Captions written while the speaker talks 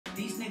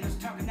These niggas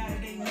talking out of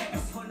their neck.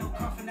 Put no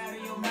coughing out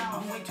of your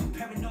mouth. I'm way too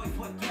paranoid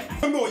for it.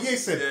 Remember what Ye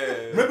said?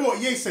 Yeah. Remember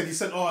what Ye said? He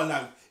said, "Oh,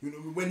 like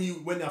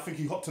when I think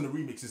he hopped on the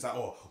remix, it's like,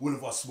 oh, all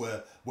of us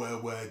were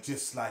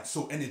just like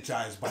so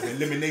energized by the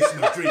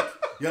elimination of Drake."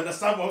 You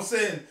understand what I'm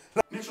saying?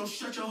 Metro,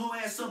 shut your whole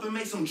ass up and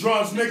make some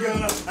drums, nigga.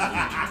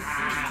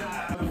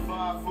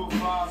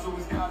 5'5", so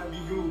it's gotta be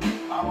you.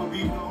 I would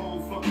be the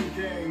whole fucking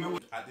gang.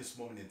 At this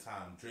moment in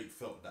time, Drake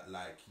felt that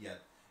like he had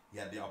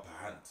the upper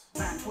hand.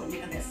 Signed to a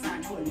nigga that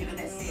signed to a nigga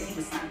that said he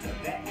was signed to a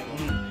bad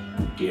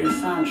nigga. Dear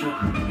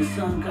Sandra, your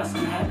son got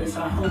some habits.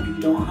 I hope you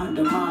don't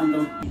undermine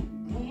them.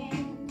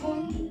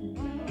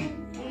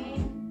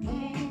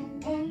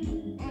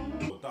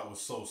 That was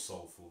so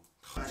soulful.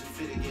 Watch it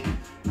fit again.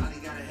 Probably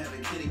gotta have a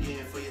kid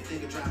again for you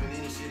think of dropping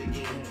any shit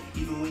again.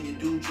 Even when you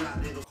do drop,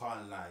 nigga.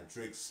 Can't lie,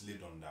 Drake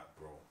slid on that,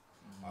 bro.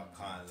 I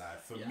can't lie.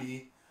 For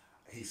me,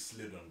 he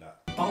slid on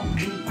that.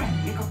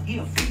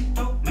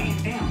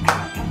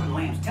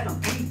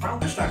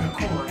 It's like a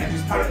chord that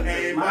is part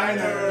A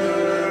minor.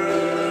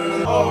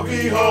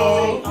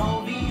 O-V-Ho.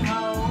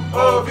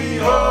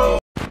 O-V-Ho.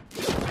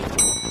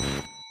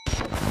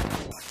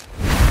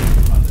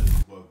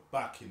 We're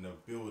back in the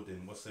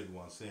building. What's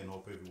everyone saying?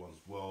 Hope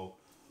everyone's well.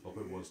 Hope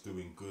everyone's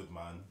doing good,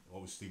 man.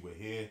 Obviously, we're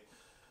here.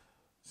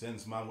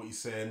 Sense, man, what you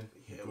saying?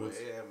 Yeah, we're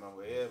here, man.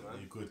 We're here, man.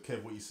 You good?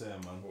 Kev, what you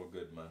saying, man? We're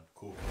good, man.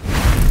 Cool.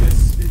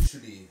 Just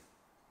literally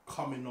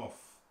coming off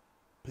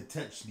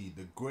potentially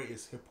the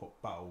greatest hip-hop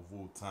battle of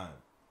all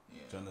time.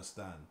 Yeah. Do you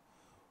understand?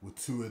 With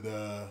two of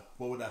the,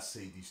 what would I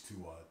say these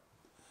two are?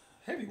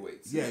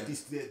 Heavyweights. Yeah,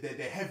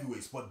 they're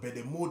heavyweights, but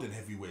they're more than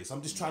heavyweights.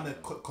 I'm just trying to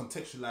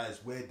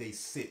contextualize where they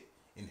sit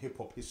in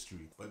hip-hop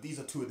history. But these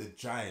are two of the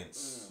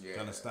giants. Do you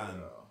understand?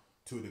 Yeah.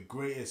 Two of the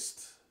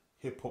greatest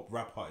hip-hop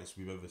rap artists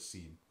we've ever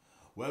seen.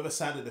 Whatever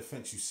side of the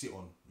fence you sit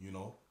on, you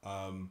know,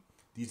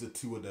 these are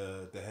two of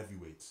the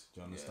heavyweights. Do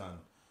you understand?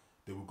 Yeah.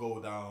 They will go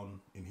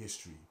down in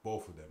history,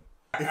 both of them.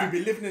 If you've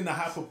been living in a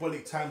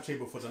hyperbolic time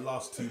chamber for the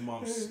last 2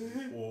 months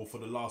or for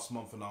the last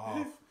month and a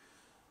half,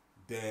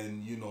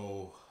 then, you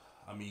know,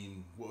 I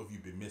mean, what have you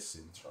been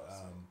missing?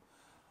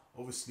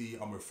 Obviously,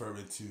 I'm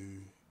referring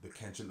to the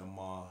Kendrick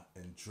Lamar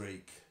and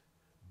Drake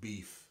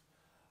beef.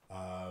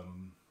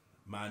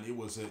 Man, it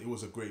was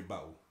a great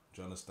battle.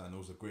 Do you understand? It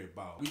was a great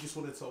battle. We just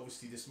wanted to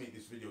obviously just make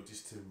this video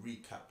just to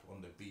recap on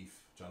the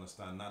beef. Do you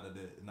understand? Now that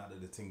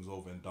the thing's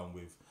over and done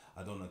with,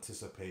 I don't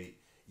anticipate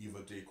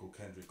either Drake or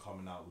Kendrick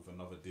coming out with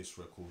another diss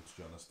record.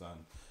 Do you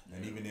understand? Yeah.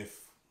 And even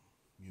if,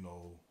 you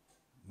know,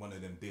 one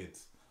of them did,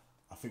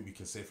 I think we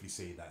can safely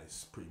say that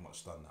it's pretty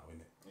much done now,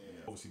 innit?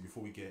 Yeah. Obviously,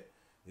 before we get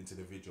into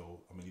the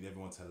video, I'm gonna need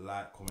everyone to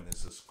like, comment, and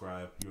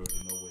subscribe. You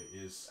already know what it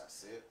is.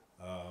 That's it.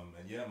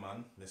 And yeah,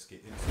 man, let's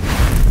get into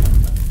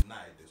it.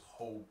 Tonight, this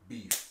whole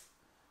beef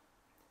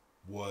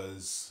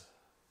was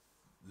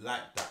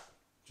like that,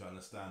 do you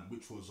understand?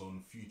 Which was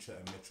on Future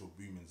and Metro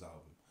Boomin's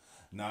album.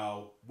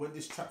 Now, when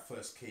this track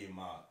first came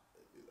out,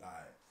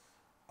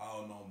 I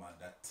don't know, man,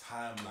 that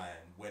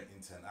timeline went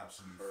into an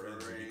absolute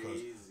frenzy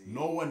because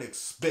no one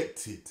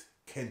expected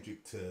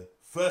Kendrick to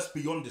first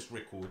be on this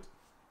record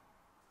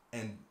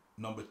and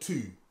number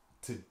two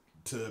to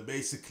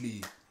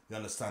basically, you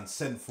understand,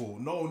 send for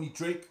not only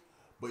Drake,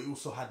 but he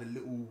also had a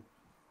little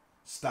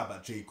stab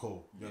at J.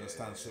 Cole, you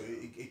understand? So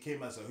it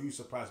came as a huge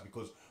surprise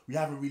because we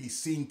haven't really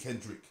seen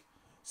Kendrick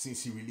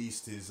since he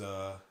released his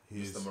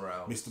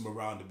Mr.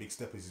 Morale, the Big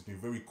Steppers. He's been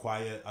very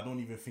quiet. I don't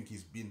even think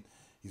he's been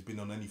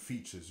on any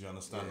features, you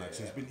understand? Yeah, like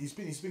so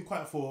he's been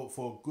quiet for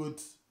a good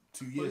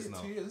 2 years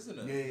now. 2 years, isn't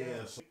it?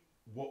 Yeah. So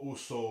what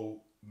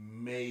also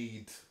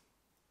made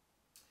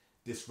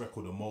this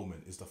record a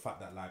moment is the fact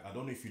that, like, I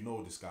don't know if you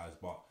know this, guys,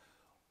 but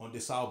on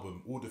this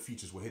album all the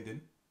features were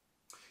hidden.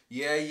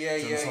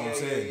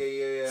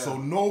 Yeah. So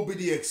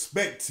nobody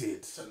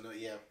expected.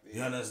 Yeah.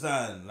 You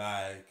understand?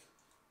 Like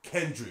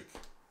Kendrick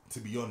to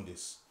be on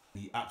this.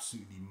 He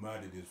absolutely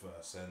murdered his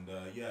verse, and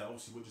yeah,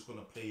 obviously we're just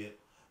gonna play it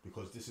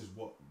because this is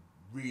what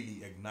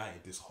really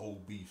ignited this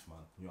whole beef,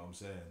 man. You know what I'm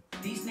saying?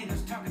 These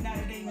niggas talking out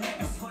of their neck.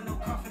 Put no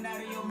coughing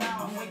out of your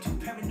mouth. I'm way too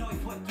paranoid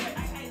for it.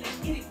 Let's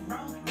get it, bro.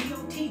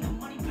 DOT, the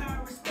money,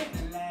 power, respect.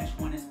 The last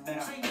one is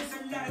better. Say this a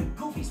lot of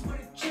goofies with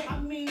a check. I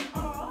mean,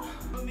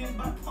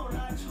 remember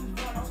bipolar too.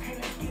 Okay,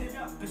 let's get it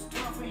up. It's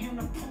time for him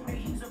to prove that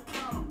he's a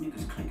problem.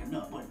 Niggas clicking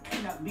up, but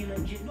cannot be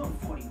legit. No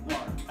 40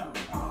 water. Tell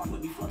them.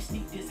 With me, fuck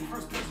sneak this and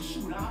first person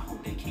shooter. I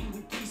hope they came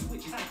with 3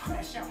 switches. I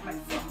crash out like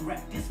fuck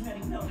rap. This let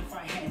him know if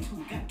I had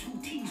to. Got 2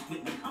 T's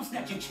with me. I'm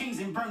snatching chains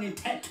and burning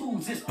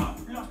tattoos. It's up.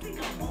 Lost, think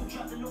I won't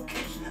drop the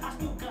location. I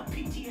still got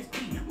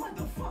PTSD.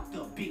 Motherfuck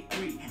the big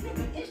 3.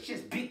 Nigga, it's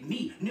just big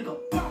me. Nigga,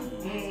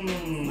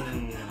 boom.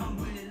 I'm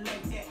really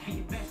like that. And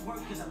your best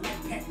work is a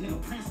life pack.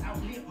 Nigga, Prince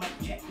outlived my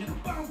jack.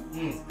 Nigga,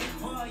 boom.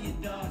 All your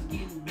dogs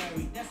getting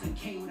buried. That's a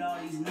K with all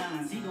these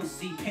nines. He gon'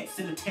 see Pet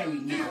Cemetery.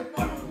 Nigga,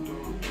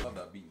 boom. Love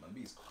that beat, man.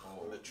 Beat's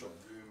cold. Electro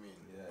booming.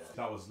 Yeah.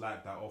 That was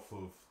like that off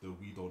of the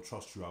We Don't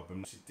Trust You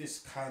album. This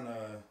kind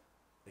of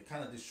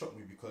shocked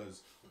me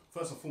because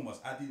first and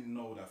foremost, I didn't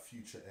know that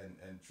Future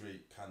and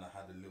Drake kind of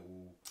had a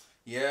little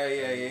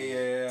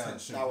Yeah.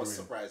 tension That was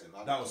brewing. surprising.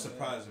 That was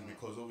surprising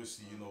because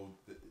obviously, you know,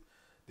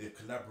 they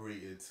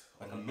collaborated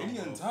Like on a million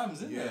number of-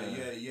 times, isn't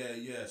it?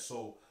 Yeah.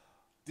 So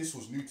this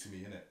was new to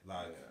me, innit?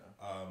 Like,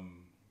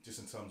 just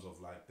in terms of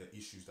like the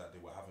issues that they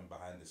were having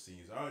behind the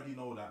scenes. I already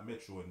know that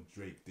Metro and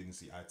Drake didn't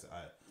see eye to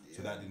eye,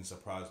 so that didn't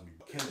surprise me.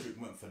 But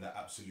Kendrick went for the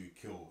absolute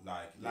kill,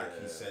 like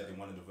he said in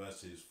one of the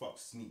verses, "Fuck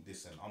sneak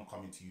this and I'm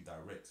coming to you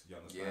direct." You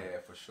understand? Yeah,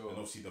 for sure. And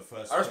obviously the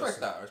first. I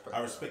respect person, that.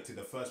 I respected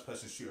the first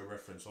person shooter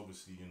reference.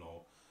 Obviously, you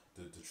know,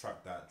 the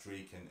track that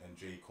Drake and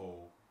J.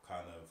 Cole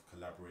kind of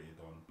collaborated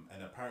on,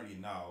 and apparently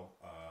now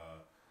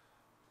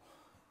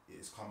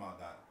it's come out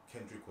that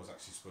Kendrick was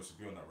actually supposed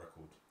to be on that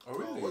record. Oh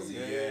really? was he?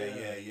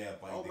 Yeah,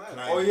 but Oh, he man.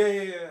 declined. Oh it.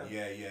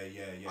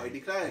 yeah. Yeah. Oh, he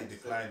declined? He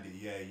declined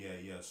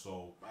it. Yeah.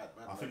 So Mad,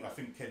 I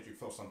think Kendrick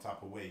felt some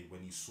type of way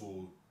when he saw,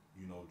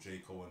 you know, J.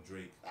 Cole and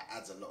Drake. That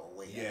adds a lot of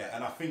weight. Yeah,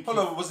 and I think Hold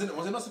on, was it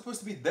not supposed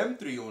to be them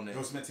three on it? it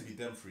was meant to be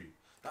them three.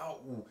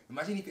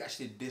 Imagine if you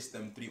actually dissed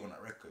them three on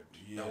that record.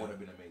 Yeah. That would have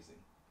been amazing.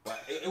 But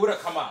it would have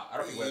come out. I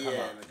don't think it would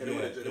have come out.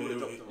 They would have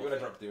dropped them. It would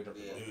have dropped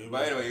it. Yeah.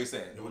 But anyway, you're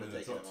saying. It would have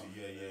taken dropped them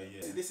it.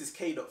 Yeah. See, this is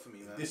K Dot for me,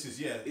 man. This is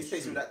This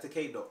takes me back to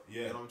K Dot.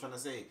 Yeah. You know what I'm trying to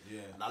say?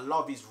 Yeah. And I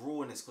love his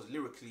rawness because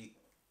lyrically,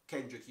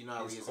 Kendrick, you know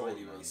how He's he is cold,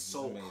 already. man. He's He's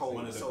so amazing. cold.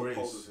 One of the so cold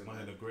greatest. with him, One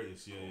man. of the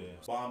greatest. Yeah.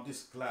 But I'm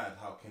just glad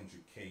how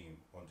Kendrick came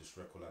on this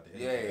record at the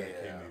end.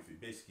 Yeah. Came with, he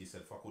basically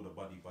said, "Fuck all the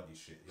buddy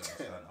shit." You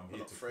understand? I'm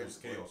here to friends,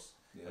 cause chaos.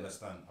 Yeah. You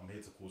understand? I'm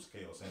here to cause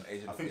chaos, and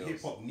Agent I of think chaos.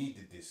 hip hop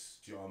needed this.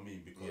 Do you know what I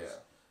mean? Because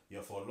Yeah.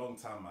 for a long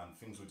time, man,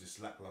 things were just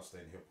lackluster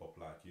in hip hop,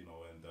 like, you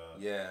know,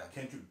 and Yeah.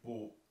 Kendrick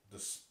brought the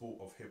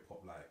sport of hip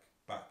hop like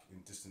back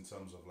in just in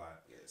terms of like,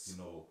 you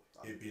know,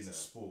 it being a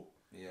sport.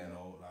 Yeah. You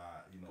know,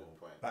 like, you know, Good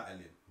point.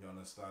 battling, you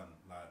understand?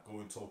 Like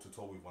going toe to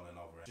toe with one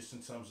another. Just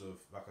in terms of,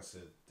 like I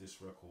said, this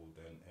record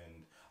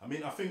and I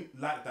mean, I think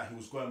like that he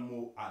was going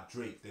more at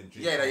Drake than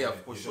Drake. Yeah,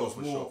 for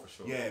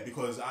sure. Yeah,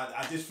 because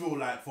I just feel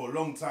like for a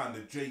long time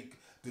the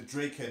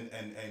Drake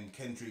and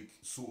Kendrick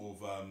sort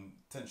of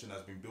tension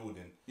has been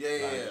building. Yeah.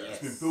 It's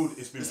been building.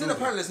 It's been It's been building.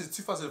 apparently since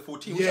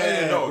 2014. Which I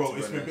didn't know, bro. to be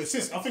It's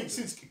been honest.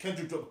 since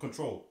Kendrick dropped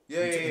Control.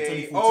 Yeah. in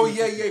 2014. Oh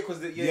yeah,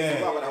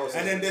 because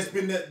And then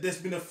there's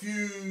been a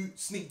few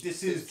sneak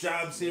disses,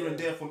 jabs here and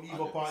there from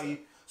either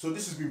party. So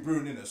this has been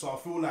brewing in it. So I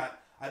feel like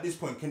at this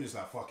point Kendrick's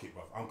like, fuck it,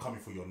 bro. I'm coming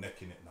for your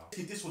neck in it now.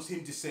 This was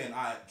him just saying,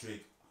 alright,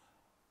 Drake,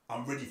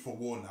 I'm ready for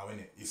war now,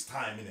 innit? It's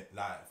time, innit?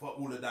 Like, for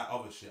all of that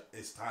other shit,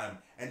 it's time.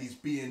 And he's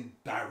being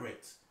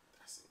direct.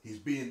 He's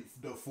being,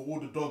 for all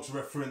the dogs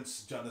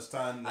reference, do you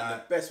understand? And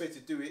Like, the best way to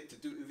do it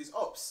with his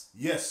ops.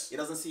 yes. He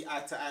doesn't see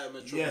eye to eye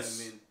with Metro Yes.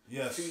 and him.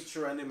 Yes.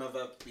 Future and him have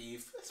a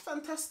beef. It's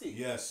fantastic.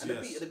 Yes, And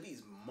yes. the beat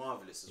is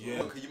marvelous as well.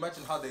 Yeah. Can you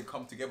imagine how they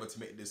come together to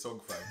make this song,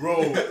 fam? Bro,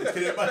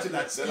 can you imagine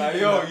that? They're like,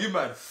 yo, you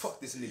man, fuck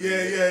this nigga.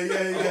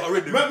 Yeah. I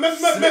read the- Remember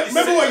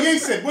what Ye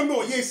said? Remember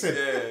what Ye said?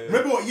 Yeah.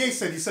 Remember what Ye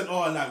said? He said, "Oh,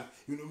 like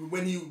you know,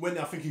 when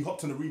I think he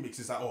hopped on the remix,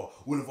 it's like, oh,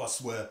 all of us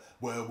were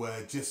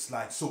just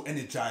like so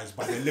energized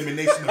by the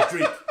elimination of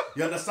Drake."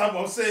 You understand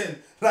what I'm saying?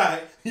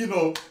 Like, you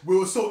know, we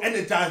were so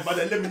energized by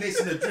the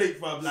elimination of Drake,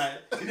 fam.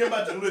 Like, can you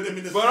imagine all of them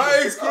in the But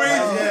that is studio?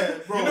 crazy. Yeah,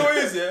 bro. You know what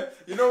it is, yeah?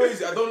 You know what it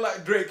is? I don't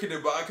like Drake in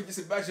it, but I can just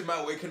imagine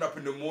man waking up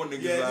in the morning.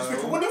 Yeah, and just like,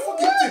 thinking, what the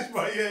fuck is this,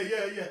 bro?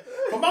 Yeah.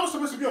 But man was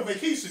supposed to be on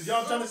vacation, you know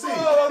what I'm trying to say?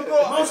 Oh my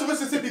God. Man was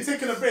supposed to be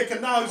taking a break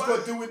and now he's got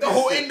to do with the this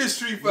whole shit.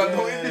 industry, fam. The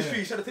whole Yeah.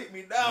 industry trying to take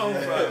me down,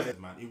 fam. Yeah,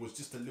 man, it was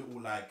just a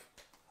little like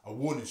a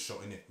warning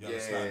shot in it. You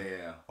understand?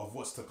 Yeah. Of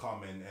what's to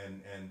come and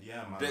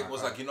yeah, man. Drake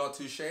was like, you know what,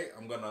 touche,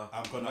 I'm gonna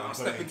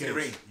step into the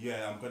ring.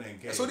 Yeah, I'm gonna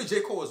engage. And so did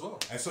J. Cole as well.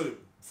 And so did,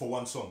 for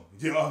one song.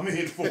 You know what I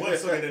mean? For one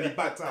song, and then he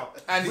backed out.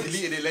 And he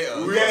deleted it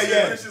later.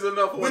 Yeah. Which is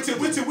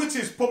enough. Which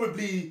is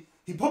probably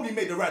he probably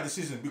made the right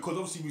decision because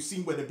obviously we've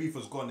seen where the beef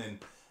has gone and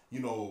you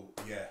know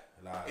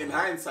like In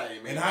hindsight,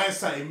 it made in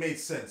hindsight it made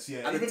sense. Yeah,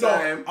 At even the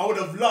time- though I would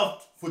have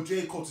loved for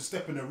J. Cole to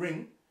step in the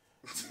ring.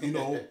 You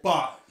know,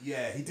 but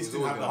yeah, he just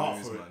was didn't have the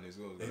always heart gonna for lose, it. man. He was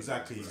always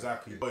gonna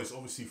Exactly. lose. But it's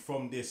obviously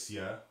from this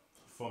year,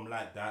 from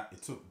like that,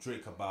 it took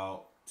Drake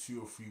about 2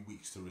 or 3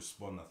 weeks to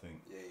respond, I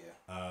think.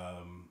 Yeah.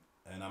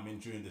 And I mean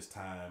during this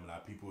time,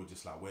 like people were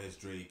just like, "Where's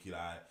Drake? You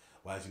like,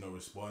 why is he not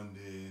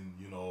responding?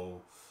 You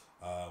know,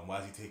 why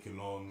is he taking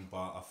long?"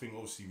 But I think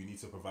obviously we need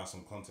to provide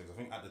some context. I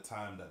think at the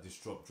time that this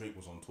dropped, Drake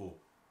was on tour.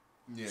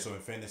 Yeah. So in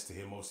fairness to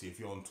him, obviously, if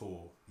you're on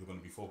tour, you're going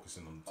to be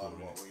focusing on the tour,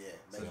 innit? yeah.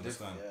 So you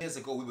understand? Years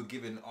ago, we were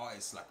giving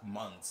artists like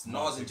months.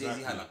 Months, Nas and Jay-Z had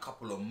exactly. like a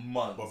couple of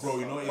months. But bro,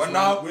 you know, But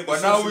now it's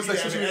like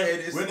social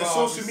media. We're in the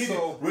social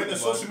media. We're in the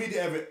social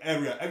media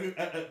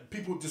area.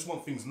 People just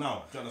want things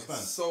now. Do you understand?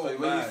 So When you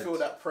mad. feel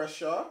that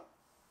pressure,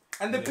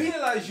 And they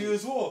penalise you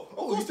as well.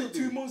 Oh, you course took they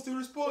 2 do. months to of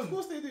respond.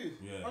 course they do.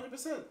 Yeah.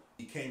 100%.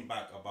 He came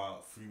back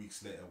about 3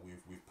 weeks later with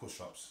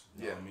push-ups.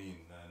 You know what I mean?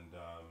 And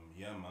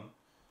yeah, man.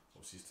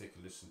 Obviously, take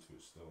a listen to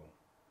it still.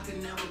 I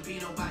could never be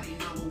nobody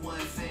 #1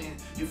 fan.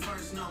 Your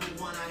first #1,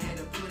 I had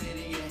to put it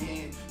in your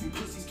hand. You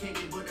pussies can't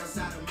get booked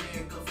outside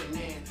America for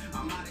Nan.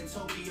 I'm out in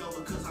Tokyo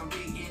because I'm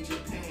big in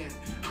Japan.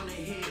 I'm the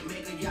head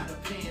maker, y'all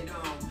depend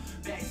on.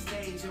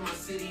 Backstage in my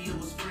city, it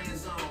was friend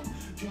zone.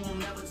 You won't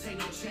never take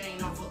no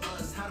chain off of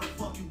us. How the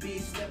fuck you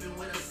big stepping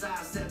with a side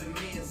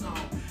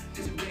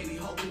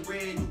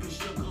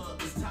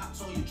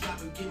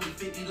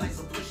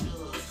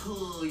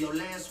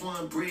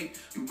one brick.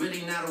 You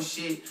really not on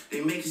shit.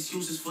 They make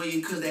excuses for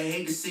you cause they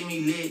hate to see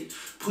me lit.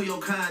 Pull your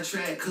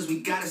contract cause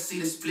we gotta see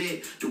the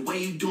split. The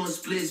way you doing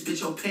splits,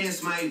 bitch, your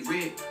pants might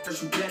rip.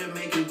 First you better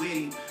make it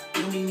witty.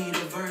 Then we need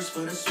a verse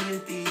for the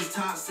Swifties.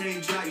 Top say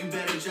drop, you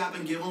better drop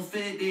and give them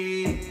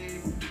 50.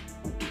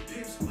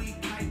 Pip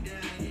squeak, pipe down.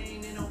 You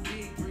ain't in no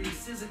big three.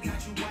 Scissor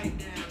got you wiped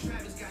down.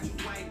 Travis got you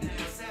wiped down.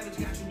 Savage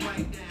got you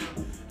wiped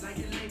down. Like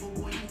a label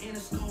boy, you in a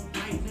scope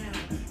right now.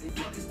 They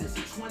fuck is this a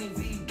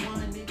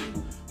 20v1,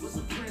 nigga? Was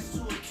a prince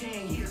to a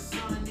king, he a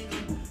son,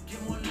 nigga.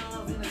 Get more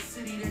love in a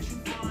city that you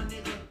born,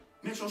 nigga.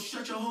 Metro,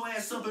 shut your whole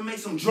ass up and make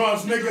some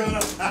Drums,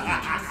 nigga.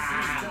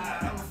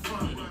 I'm a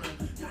front runner.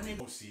 Y'all niggas.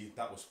 Obviously,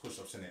 that was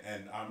push-ups in it,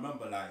 and I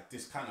remember like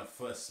this kind of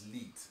first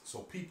leaked. So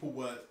people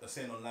were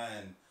saying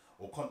online,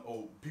 or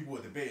people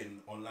were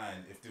debating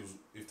online if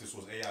this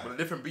was AI. But a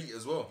different beat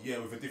as well. Yeah,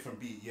 with a different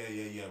beat.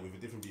 Yeah, with a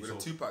different beat. With so, a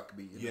Tupac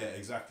beat. Yeah,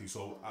 exactly.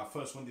 So at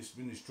first, when this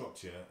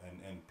dropped here,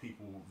 and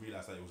people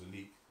realized that it was a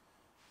leak,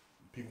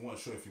 people weren't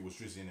sure if he was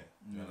Drizzy in it.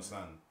 You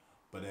understand?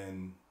 But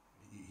then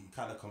he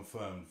kind of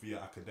confirmed via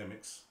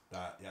academics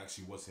that it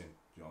actually was him.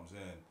 You know what I'm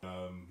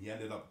saying? He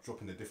ended up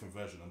dropping a different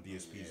version on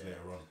DSPs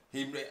later on.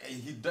 He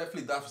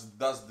definitely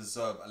does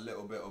deserve a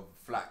little bit of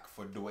flack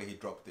for the way he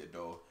dropped it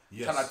though.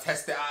 Yes. Kind of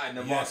test it out in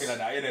the market and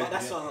that, But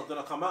that's what I'm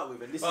gonna come out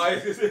with, and this is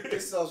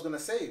what I was gonna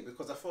say,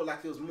 because I felt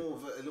like it was more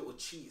of a little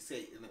cheat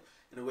set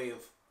in a way of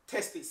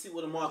test it, see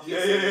what the market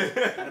is,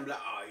 and I'm like,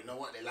 oh, you know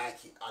what, they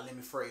like it. Let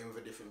me throw it in with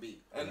a different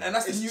beat. And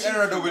that's the It's new cheeky,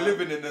 era that we're man.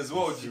 living in as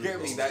well. It's Do you true,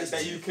 get me? bro.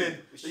 That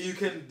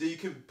you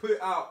can put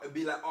out and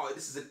be like, oh,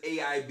 this is an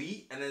AI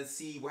beat, and then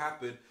see what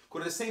happened.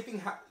 Because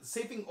the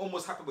same thing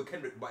almost happened with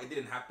Kendrick, but it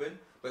didn't happen.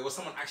 But it was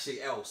someone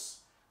actually else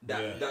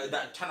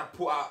that trying to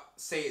put out,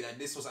 say that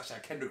this was actually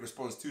a Kendrick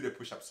response to the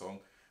push-up song,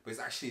 but it's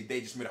actually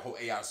they just made a whole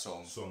AI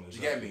song. Do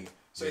you get me?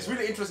 So it's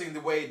really interesting the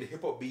way the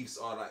hip hop beefs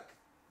are like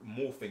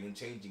morphing and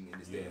changing in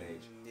this day and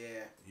age.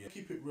 Yeah,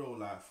 keep it real.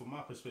 Like from my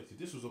perspective,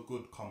 this was a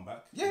good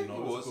comeback. Yeah, you know,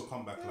 it was a good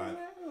comeback.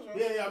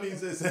 Yeah, I mean,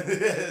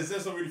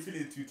 there's not really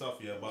feeling too tough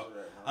here, but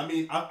I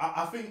mean,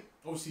 I think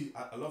obviously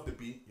I love the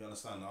beat. You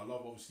understand? I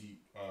love obviously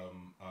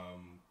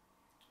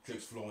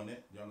Drake's flow in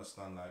it. You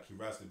understand? Like he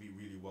raps the beat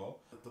really well.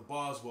 The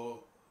bars were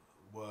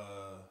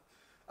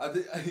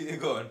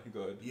Go on.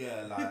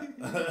 yeah, like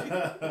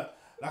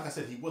like I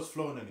said, he was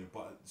flowing in it,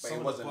 but But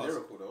it wasn't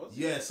lyrical though, was it?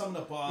 Yeah, some of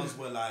the bars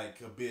were like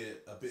a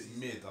bit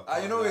mid.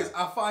 You know,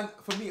 I find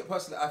for me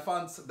personally, I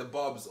found the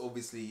Bobs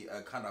obviously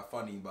kind of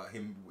funny, but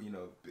him, you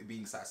know,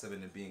 being Sat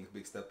 7 and being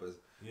big steppers,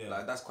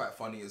 like that's quite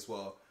funny as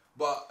well.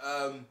 But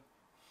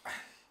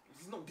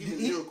He's not giving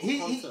lyrical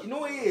content. you know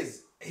what it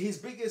is? His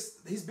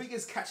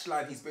biggest catch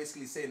line he's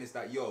basically saying is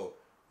that, yo,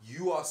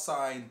 you are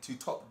signed to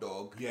Top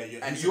Dog,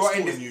 and he's you are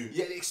in this,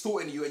 extorting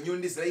extorting you, and you're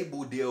in this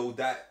label deal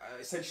that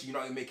essentially you're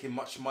not making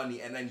much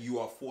money, and then you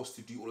are forced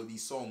to do all of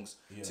these songs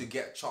to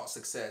get chart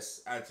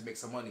success and to make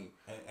some money.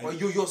 But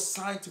you're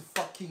signed to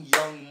fucking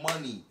Young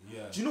Money.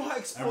 Do you know how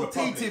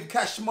exploitative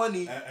Cash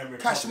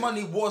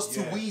Money was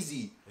to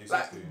Weezy?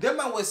 Exactly. Like them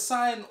man was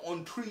signed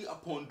on tree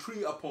upon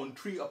tree upon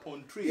tree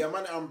upon tree. Yeah,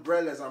 man,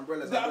 umbrellas.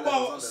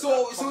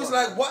 So it's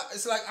like what?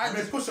 It's like I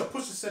mean,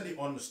 Pusha said it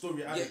on the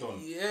story I did on.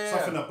 Yeah.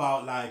 Something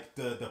about like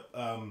the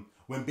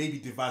when Baby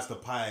divides the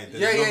pie, the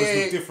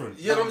numbers look different.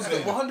 Yeah,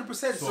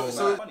 100%.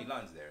 So funny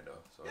lines there though.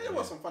 So, Yeah, there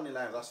was some funny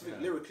lines. I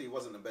think lyrically it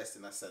wasn't the best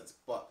in that sense,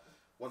 but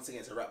once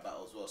again, it's a rap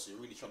battle as well, so you're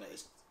really trying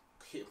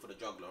to hit for the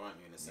juggler, aren't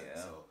you? In a sense.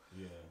 Yeah. So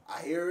Yeah.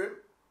 I hear him,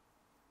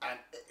 and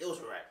it was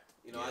alright.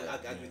 You know, Yeah, I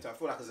agree with you. I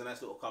feel like it's a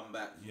nice little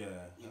comeback. Yeah,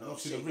 You and know,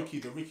 obviously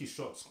the Ricky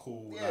shots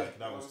cool. Yeah, like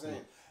that you know was what I'm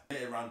cool.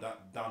 saying? Later on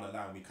down the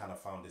line, we kind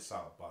of found this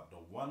out, but the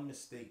one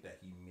mistake that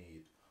he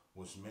made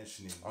was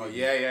mentioning. Oh Whitney.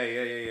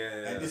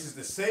 yeah. And this is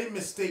the same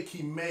mistake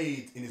he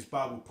made in his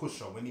Bible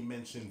Pusher when he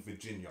mentioned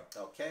Virginia.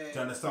 Okay. Do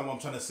you understand what I'm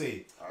trying to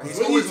say? He's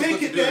When you always take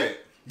good it to do there,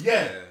 it.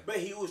 yeah. But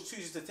he always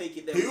chooses to take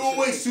it there. He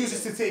always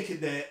chooses to take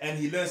it there, and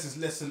he learns his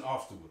lesson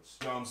afterwards.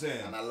 You know what I'm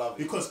saying? And I love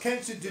it. Because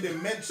Kendrick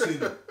didn't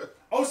mention.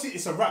 Obviously,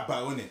 it's a rap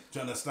battle, innit? Do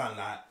you understand?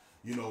 Like,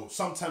 you know,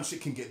 sometimes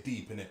shit can get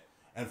deep, innit?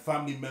 And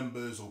family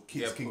members or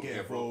kids can get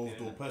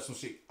involved or personal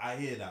shit. I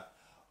hear that.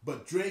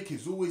 But Drake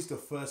is always the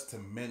first to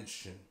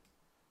mention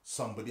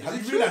somebody.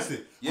 Have you realised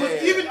it?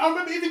 Even I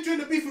remember even during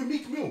the beef with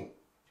Meek Mill,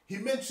 he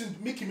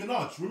mentioned Nicki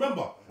Minaj.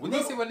 Remember? When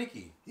did he say about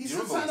Nicki? He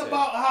said something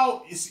about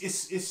how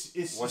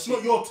it's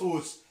not your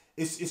tour,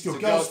 it's your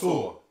girl's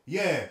tour.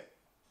 Yeah.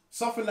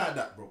 Something like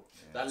that, bro.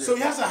 Yeah. So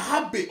he has a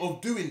habit of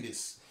doing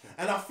this.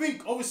 And I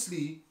think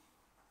obviously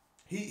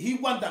he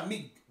won that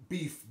Meek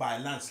beef by a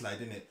landslide,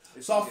 innit?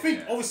 So I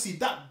think obviously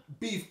that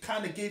beef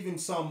kind of gave him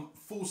some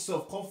full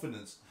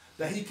self-confidence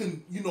that he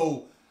can, you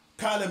know,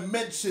 kind of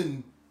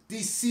mention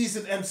these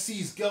seasoned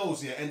MCs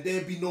girls here and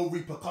there be no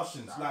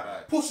repercussions.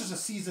 Push is a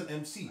seasoned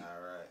MC.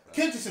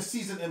 Kendrick's a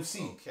seasoned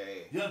MC.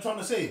 Okay. You know what I'm trying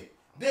to say?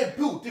 They're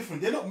built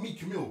different. They're not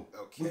Meek Mill.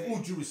 Okay. With all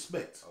due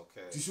respect.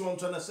 Okay. Do you see what I'm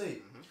trying to say?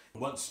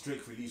 Once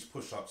Drake released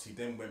Push-Ups, he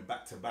then went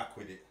back to back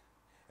with it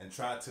and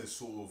tried to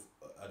sort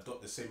of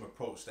adopt the same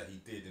approach that he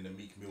did in the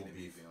Meek Mill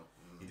beef.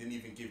 He didn't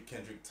even give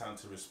Kendrick time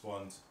to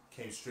respond.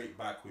 Came straight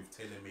back with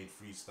tailor-made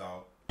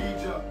freestyle.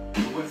 Egypt,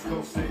 the West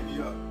Coast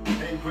savior.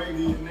 Ain't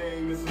Brady your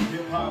name, it's some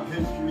hip-hop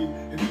history.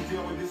 If you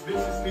deal with this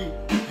viciously,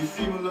 you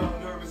seem a little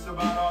nervous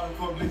about all the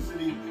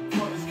publicity.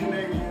 For this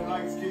Canadian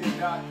light-skinned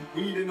dot,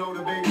 we need to know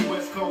the baby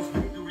West Coast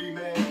victory,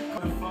 man.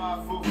 Cut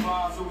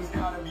 5'5", so it's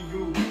gotta be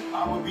you.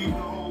 I would beat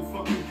the whole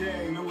fucking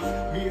game. It was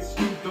me and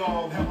Snoop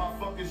Dogg, had my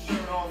fucking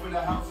shirt off in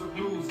the House of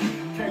Blues.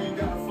 Okay, you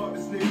gotta fuck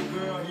this nigga,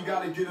 girl, he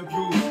gotta get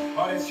abused.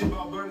 All that shit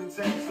about burning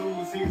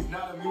tattoos, he is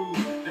not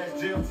amused. That's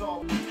jail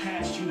talk.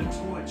 Passed you the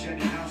torch at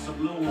the House of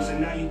Blues,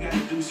 and now you gotta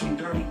do some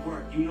dirty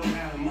work. You know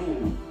how to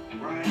move,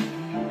 right?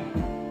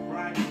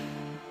 Right?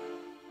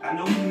 I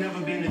know you never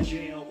been to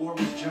jail or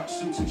with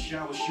jumpsuits and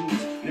shower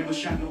shoes. Never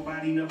shot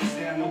nobody, never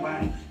stabbed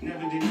nobody,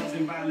 never did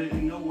nothing violent to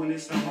no one.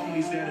 It's the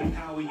homies that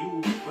empower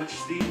you, but you're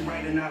still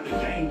writing out the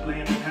game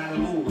plan on how to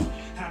lose,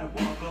 how to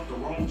bark up the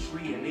wrong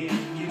tree and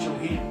then get your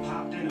head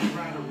popped in a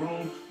crowded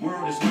room.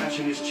 World is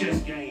watching this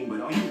chess game, but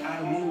are you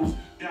out of moves?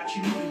 Doubt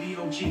you know the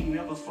DOG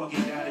never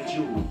fucking doubted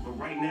you, but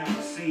right now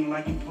it seem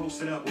like you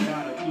posted up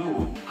without a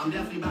clue. I'm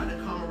definitely about to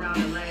come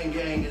around the lane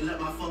gang and let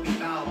my fucking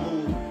bow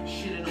move.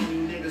 Shitting on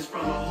you niggas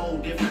from a whole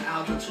different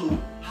altitude.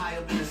 High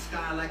up in the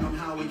sky like I'm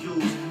Howard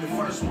Hughes. The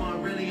first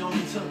one really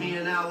only took me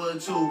an hour or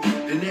two.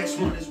 The next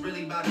one is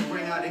really about to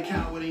bring out the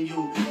coward in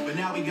you. But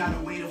now we gotta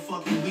wait a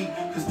fucking week,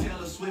 cause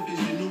Taylor Swift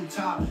is your new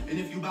top. And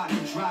if you about to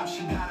drop,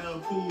 she gotta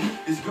approve.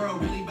 This girl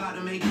really about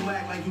to make you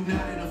act like you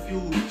not in a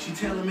feud. She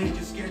tailor-made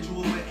your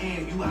schedule with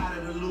Ant, you out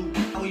of the loop.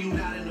 Oh, you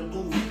not in the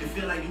booth, it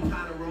feel like you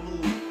kinda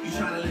removed. You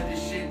tryna let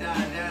this shit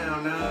die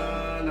down,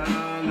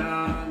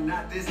 nah,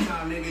 not this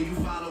time, nigga, you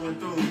following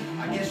through.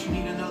 I guess you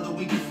need another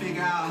week to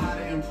figure out how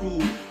to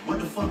improve. What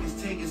the fuck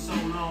is taking so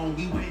long?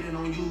 We waiting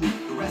on you.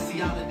 The rest of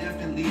y'all are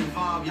definitely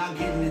involved, y'all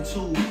getting it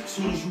too.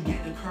 Soon as you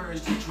get the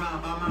courage to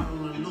drop, I'm out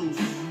on the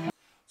loose.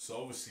 So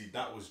obviously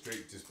that was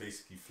Drake just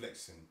basically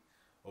flexing,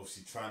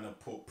 obviously trying to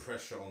put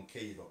pressure on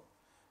K-Dot.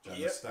 Do you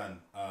understand?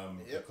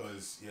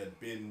 Because he had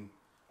been,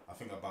 I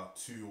think, about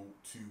two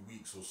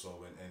weeks or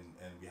so,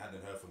 and we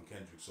hadn't heard from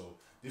Kendrick. So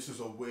this was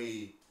a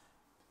way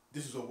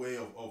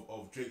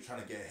of Drake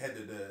trying to get ahead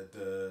of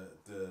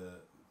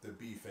the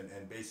beef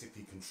and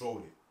basically control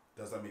it.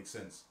 Does that make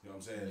sense? You know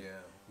what I'm saying?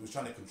 Yeah. He was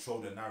trying to control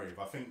the narrative.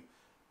 I think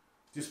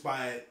just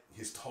by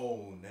his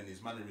tone and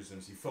his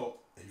mannerisms, he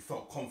felt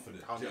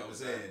confident. 100%, Do you know what I'm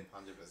saying?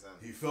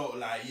 100%. He felt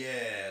like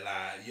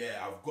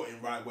I've got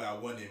him right where I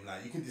want him.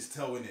 Like you can just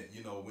tell in it,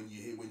 you know, when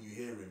you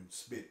hear him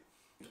spit.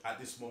 At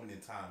this moment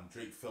in time,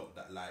 Drake felt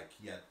that like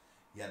he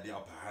had the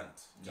upper hand.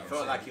 He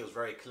felt like he was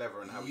very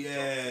clever and how he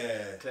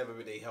clever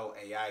with the whole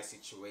AI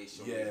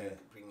situation.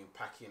 Bringing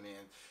packing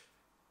in.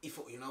 He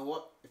thought, you know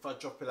what? If I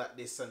drop it like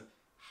this and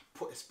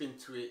put a spin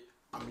to it,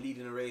 I'm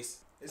leading a race.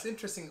 It's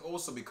interesting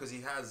also because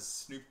he has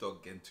Snoop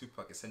Dogg and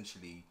Tupac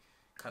essentially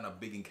kind of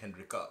bigging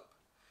Kendrick up.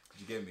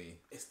 Did you get me?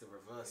 It's the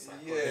reverse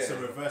psychology. Yeah. It's a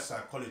reverse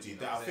psychology.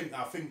 I think,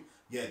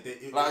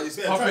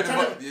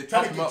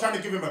 trying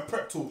to give him a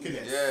prep talk,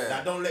 innit? Yeah.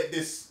 Like, don't let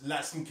this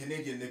light-skinned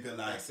Canadian nigga,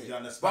 like, you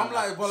understand? But I'm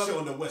like, well, shit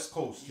on the West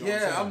Coast. You know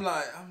yeah,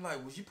 what I'm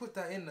like, would you put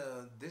that in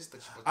this?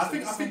 I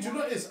think, do you know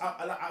what it is?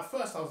 At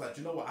first, I was like,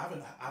 do you know what? I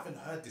haven't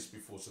heard this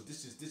before, so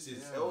this is.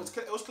 Yeah. It was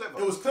clever.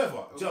 It was clever. Do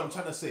you know what I'm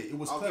trying to say? It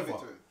was I'll clever. give it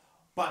to him.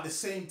 But at the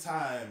same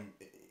time,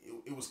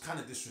 it was kind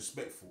of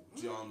disrespectful.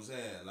 Do you know what I'm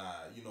saying?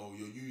 Like, you know,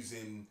 you're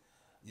using,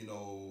 you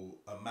know,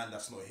 a man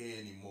that's not here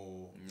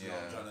anymore. You know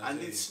what I'm trying to and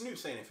say? did Snoop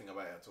say anything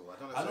about it at all?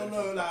 I don't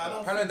know. Like, I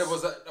don't apparently there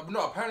was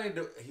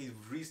apparently he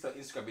released an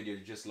Instagram video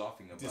just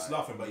laughing about just it.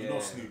 laughing, but you know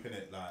Snoop in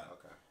it. Like,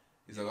 Okay.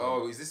 He's like,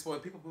 oh, is this why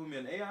people put me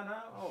in AI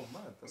now? Oh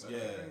man, that's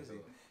crazy.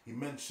 He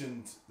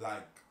mentioned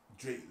like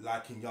Drake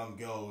liking young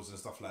girls and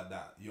stuff like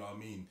that. You know what I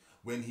mean?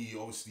 When he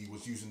obviously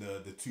was using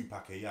the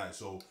Tupac AI.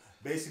 So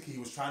basically, he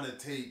was trying to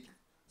take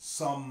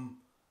some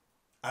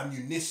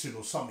ammunition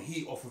or some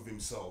heat off of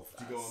himself.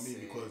 Do you know what I mean?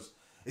 Because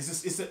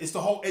it's the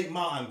whole 8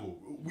 Mile angle.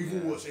 We've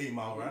all watched 8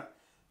 Mile, right?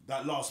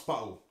 That last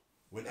battle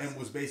when M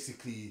was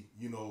basically,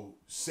 you know,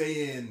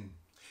 saying.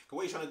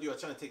 What you're trying to do, you're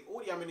trying to take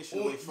all the ammunition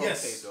away from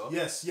K-Dot.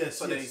 Yes.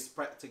 So then he's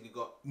practically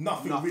got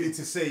nothing really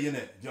to say, innit?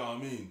 Do you know what I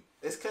mean?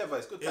 It's clever.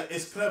 It's good.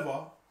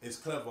 It's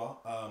clever.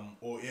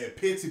 Or it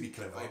appeared to be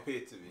clever. It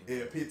appeared to be.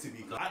 It appeared to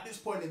be. At this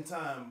point in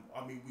time,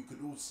 I mean, we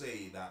could all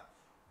say that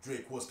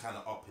Drake was kind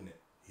of up in it.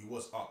 He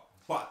was up.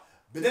 But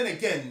then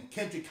again,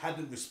 Kendrick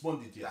hadn't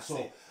responded yet. That's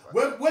it.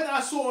 When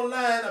I saw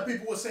online that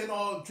people were saying,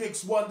 oh,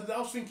 Drake's won, I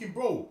was thinking,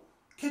 bro,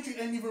 Kendrick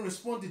ain't even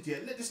responded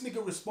yet. Let this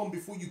nigga respond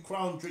before you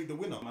crown Drake the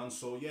winner, man.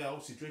 So, yeah,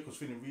 obviously Drake was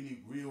feeling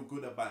real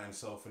good about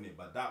himself in it.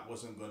 But that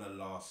wasn't going to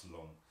last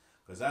long.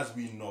 Because as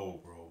we know,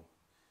 bro,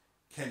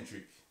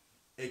 Kendrick,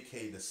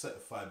 a.k.a. the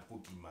certified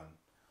boogeyman,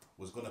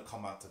 was going to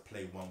come out to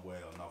play one way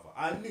or another.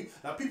 I knew.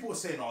 Now, people were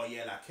saying, oh,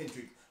 yeah, like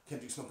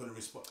Kendrick's not going to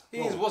respond.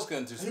 He was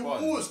going to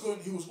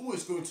respond. He was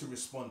always going to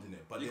respond in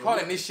it. But you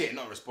can't initiate and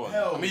not respond.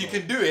 Hell I mean, no. you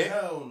can do it.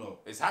 Hell no.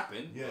 It's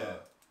happened. Yeah.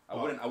 I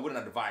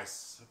wouldn't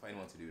advise for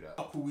anyone to do that. A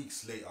couple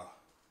weeks later,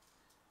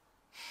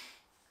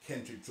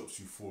 Kendrick drops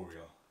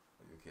Euphoria.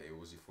 Okay, it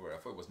was Euphoria. I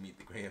thought it was Meet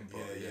the Graham. No,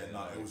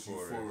 it was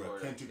Euphoria.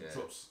 Kendrick yeah.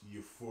 drops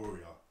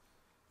Euphoria.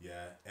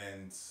 Yeah,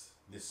 and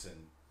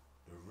listen,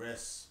 the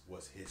rest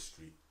was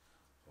history.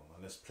 So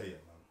man, let's play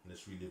it, man.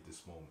 Let's relive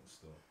this moment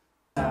still.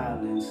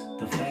 Silence.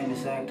 The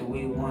famous actor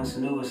we once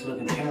knew is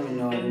looking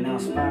paranoid and now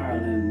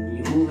spiraling.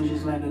 You're moving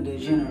just like a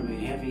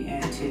degenerate. Every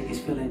antic is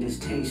feeling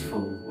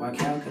distasteful. Why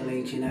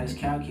calculate you not as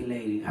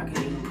calculated? I can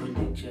even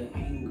predict your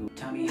angle.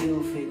 Tommy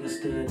Hilfiger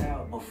stood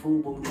out, but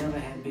Fubu never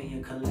had been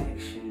your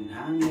collection.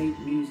 I make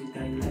music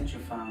that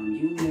electrify 'em.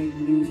 You make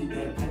music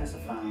that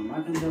pacify 'em.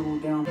 I can double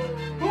down.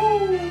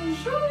 Boom!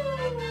 Shoo!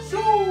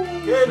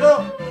 Get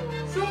up!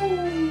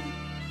 Shoo!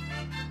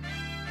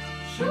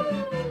 Shoo!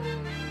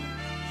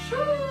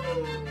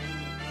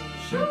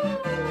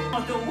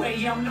 Fuck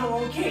away, I'm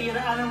no okay.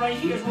 The island right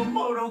here is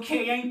remote,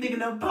 okay. I ain't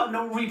thinking about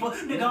no reaper.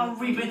 Nigga, I'm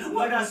reaping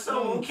what I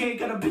sow, okay.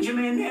 Got a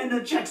Benjamin and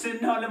a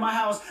Jackson all in my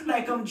house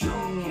like I'm Joe,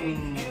 okay.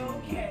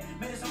 Hellcat,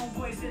 man, it's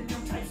homeboys and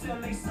them types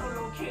LA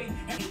solo, okay.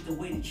 I hate the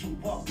way that you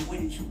walk, the way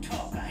that you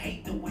talk. I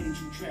hate the way that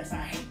you dress.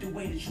 I hate the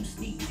way that you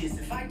sneak this.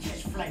 If I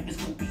catch flight, it's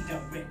gonna be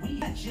direct. We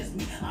not just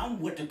me, I'm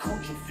with the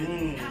culture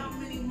feeling. How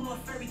many more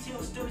fairy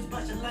tale stories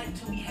about your life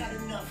till we had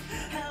enough?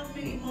 How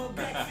many more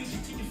back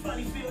features till you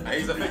finally feel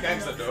He's a big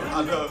gangster though.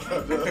 I know.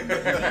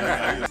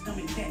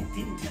 Stomach that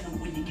didn't tell him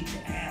where you get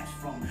your abs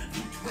from.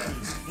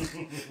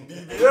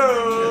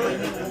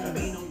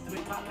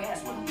 Pop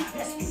ass with him.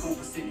 Let's speak on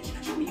percentage.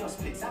 Show me your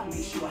splits. I'll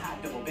make sure I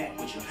double back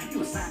with you.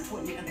 You assigned to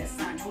a nigga that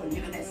signed to a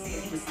nigga that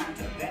said he was signed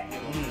to a back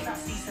nigga. I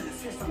cease and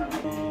desist on the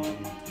right.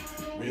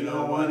 We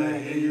don't wanna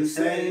hear you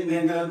say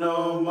nigga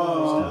no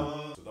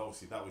more. So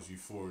obviously that was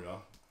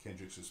Euphoria.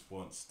 Kendrick's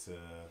response to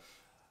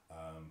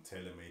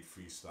tailor-made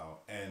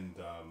freestyle and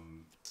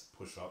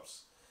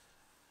push-ups.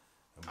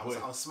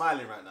 I'm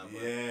smiling right now, bro.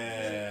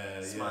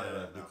 Yeah, Smiling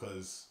right now.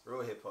 because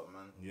Real hip hop,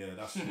 man. yeah,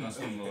 that's what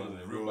you do.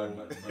 Real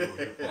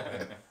hip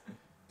hop.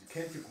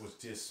 Kendrick was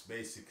just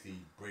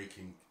basically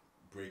breaking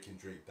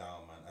Drake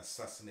down, man,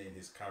 assassinating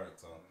his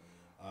character.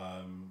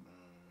 I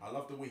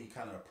love the way he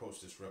kind of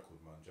approached this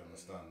record, man. Do you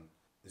understand?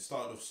 It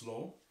started off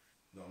slow,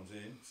 you know what I'm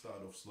saying?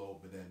 Started off slow,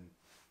 but then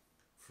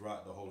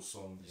throughout the whole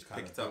song, it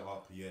kind of built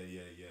up. Yeah.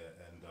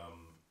 And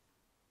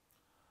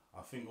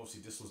I think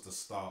obviously this was the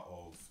start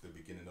of the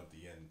beginning of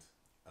the end.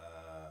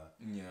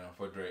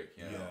 For Drake.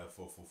 Yeah,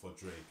 for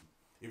Drake.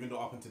 Even though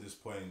up until this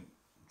point,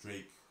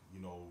 Drake, you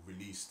know,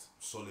 released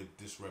solid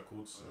diss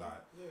records.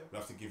 We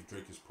have to give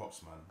Drake his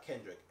props, man.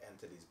 Kendrick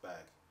entered his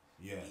bag.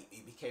 Yeah.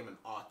 He became an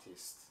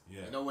artist.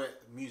 Yeah. You know where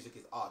music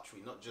is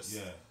archery, not just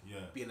Yeah.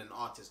 being an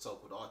artist,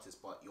 so-called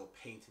artist, but you're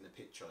painting a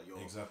picture.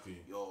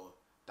 Exactly. You're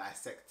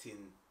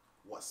dissecting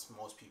what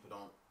most people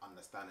don't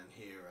understand and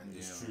hear. And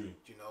It's true.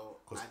 You know,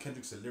 because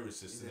Kendrick's a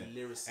lyricist, he's isn't a it?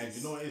 lyricist. And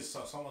you know what it is?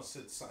 Someone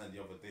said something the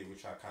other day,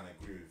 which I kind of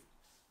agree with.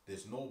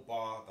 There's no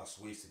bar that's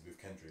wasted with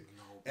Kendrick.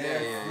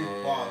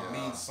 Every bar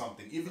means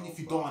something. Even if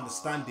you don't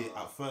understand it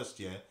at first,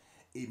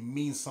 it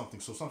means something.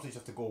 So sometimes you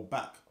have to go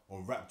back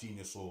on Rap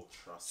Genius or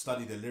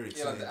study the lyrics.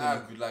 Yeah, like the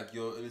ab, like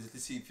your to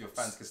see if your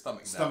fans can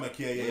stomach that.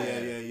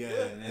 Yeah.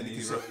 And then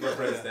you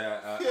reference the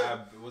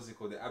ab, what's it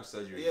called? The ab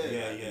surgery.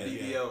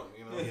 BBL,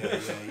 you know.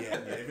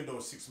 Yeah. Even though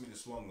it's 6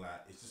 minutes long,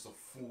 like it's just a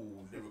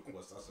full lyrical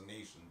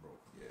assassination, bro.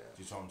 Yeah.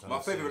 Do you know what I'm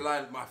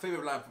my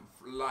favorite line,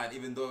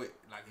 even though it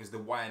was the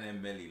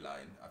YNM Melly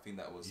line. I think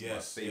that was my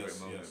favorite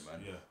moment,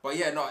 man. Yeah. But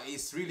yeah, no,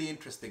 it's really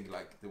interesting,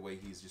 like the way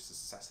he's just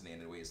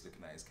assassinating, the way he's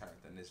looking at his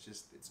character, and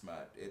it's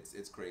mad.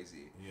 It's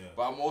crazy. Yeah.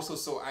 But I'm also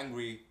so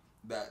angry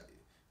that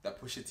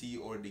Pusha T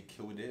already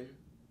killed him.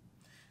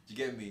 Do you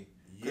get me?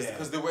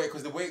 Because the way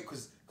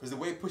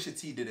Pusha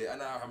T did it,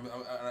 and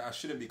I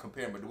shouldn't be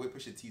comparing, but the way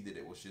Pusha T did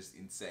it was just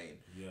insane.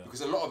 Yeah.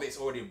 Because a lot of it's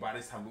already, by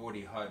this time we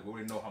already heard, we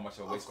already know how much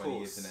of a waste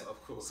money is in it.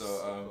 Of course.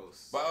 So,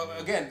 but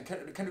again,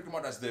 Kendrick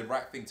Lamar does the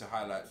right thing to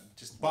highlight.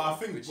 But I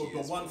think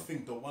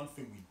the one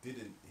thing we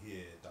didn't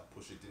hear that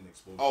Pusha didn't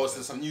expose. Oh, so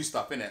there's some new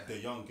stuff in it. The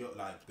young girl,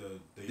 like the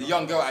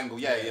young girl angle.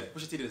 Yeah.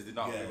 Pusha T did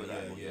not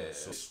that. Yeah.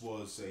 So this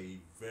was a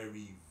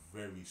very,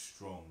 very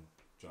strong,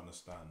 do you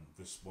understand,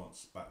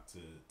 response back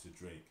to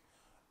Drake.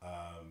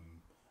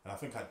 And I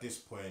think at this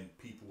point,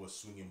 people were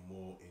swinging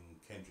more in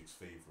Kendrick's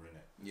favour,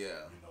 innit? Yeah.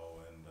 You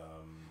know,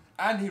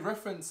 and he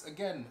referenced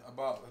again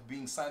about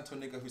being signed to a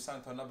nigga who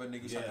signed to another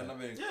nigga who signed to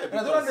another nigga. Yeah, and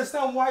I don't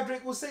understand why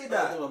Drake will say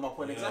that. That was my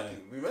point exactly.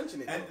 We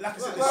mentioned it. And like I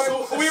said,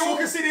 we all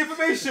can see the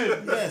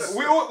information. Yes.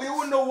 We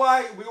all know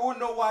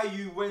why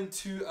you went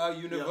to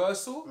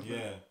Universal.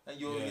 Yeah. And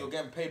you're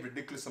getting paid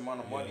ridiculous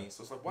amount of money.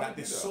 So it's like, why? Like,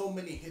 there's so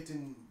many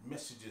hidden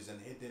messages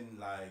and hidden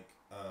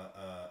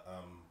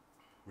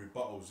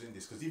rebuttals in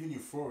this, because even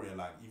Euphoria,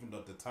 like even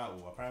though the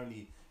title,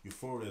 apparently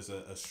Euphoria is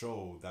a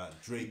show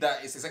that Drake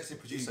that is executive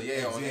producer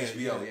on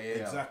HBO.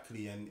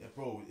 Exactly. And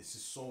bro, it's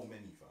just so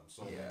many, fam.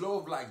 So a lot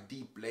of like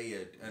deep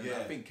layered, and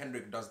I think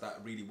Kendrick does that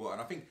really well.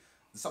 And I think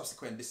the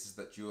subsequent disses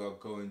that you are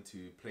going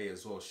to play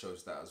as well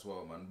shows that as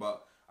well, man.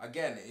 But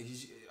again,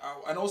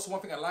 and also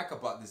one thing I like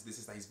about this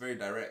is that he's very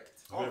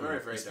direct. Oh, very,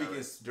 very direct.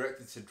 Speaking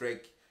directed to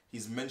Drake,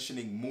 he's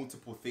mentioning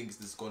multiple things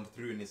that's gone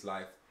through in his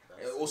life.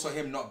 Also,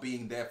 him not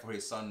being there for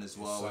his son as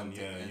well. Son,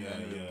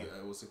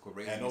 Also,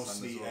 raising and his son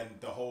obviously, as well.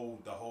 and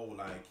the whole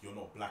like you're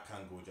not black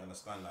angle. Do you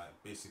understand?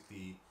 Like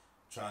basically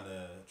trying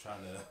to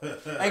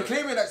and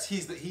claiming that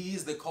he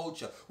is the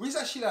culture, which is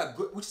actually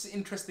which is an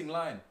interesting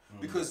line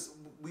because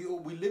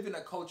we live in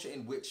a culture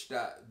in which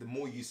that the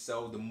more you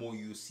sell, the more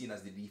you're seen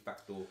as the de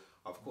facto.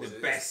 Of course, the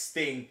best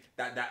thing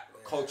that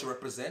culture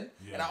represent,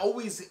 and I'm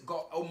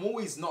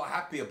always not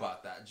happy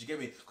about that. Do you get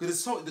me?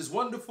 Because there's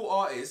wonderful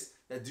artists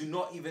that do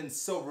not even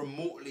sell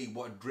remotely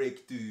what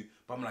Drake do,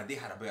 but I'm like, they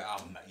had a better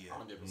album that year,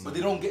 100%. But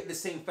they don't get the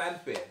same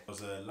fanfare. There was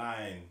a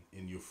line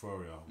in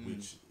Euphoria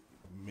which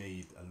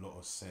made a lot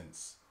of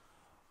sense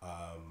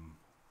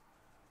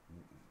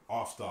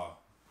after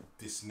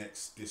this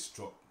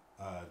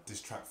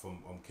track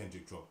from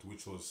Kendrick dropped,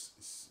 which was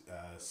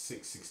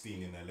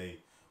 616 in LA.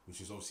 Which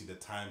is obviously the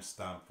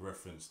timestamp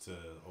reference to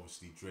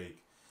obviously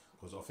Drake,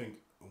 because I think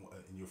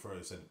in Euphoria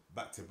it said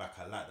back to back.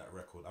 I like that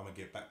record. I'm gonna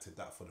get back to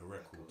that for the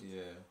record.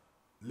 Yeah.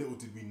 Little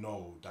did we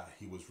know that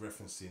he was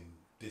referencing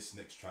this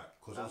next track,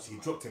 because obviously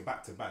he dropped it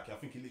back to back. I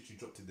think he literally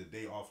dropped it the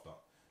day after.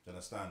 Do you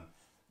understand?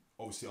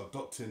 Obviously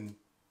adopting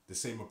the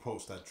same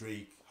approach that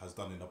Drake has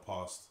done in the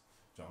past.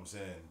 Do you know what I'm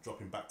saying?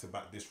 Dropping back to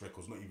back this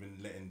record's not even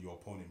letting your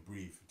opponent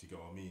breathe. Do you get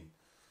what I mean?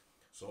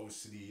 So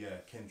obviously,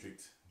 Kendrick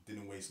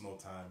didn't waste no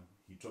time.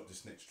 He dropped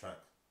this next track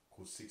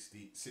called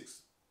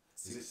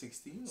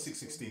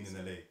 616 in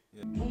LA.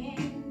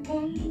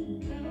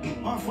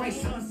 Off-white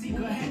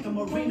Sunseeker, had the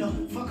marina.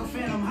 Fuck a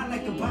phantom, I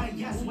like to buy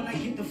yachts when I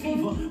get the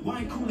fever.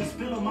 Wine cooler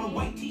spill on my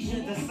white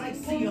t-shirt, the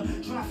sightseer.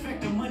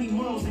 Trifecta, money,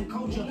 morals, and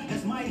culture.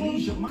 That's my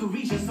leisure. My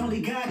courageous,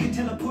 only God can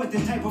teleport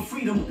this type of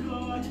freedom.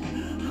 God,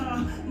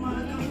 my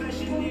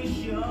confession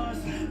is yours.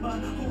 But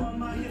who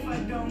am I if I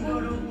don't go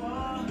to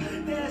war?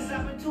 There's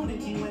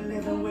opportunity when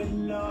living with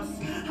loss.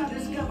 I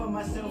discover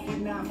myself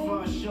when I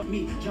fall short.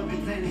 Me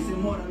jumping planets,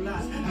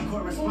 immortalized. I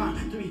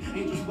correspond. 3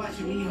 angels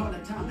watching me all the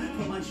time.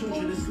 Put my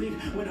children to sleep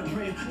with a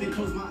prayer. Then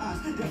close my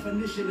eyes.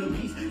 Definition of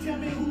peace. Tell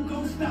me who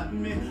gon' stop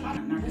me. I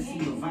can see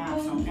the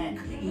vibes on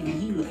act. Even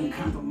he looking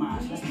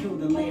compromised. Let's peel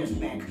the layers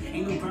back.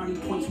 Ain't no brownie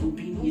points will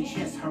beat in your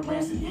chest,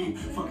 harassing and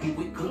fucking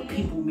with good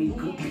people. Make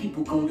good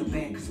people go to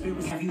bad.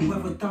 Conspiracy. Have you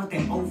ever thought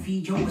that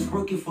OVO is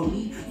working for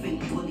me?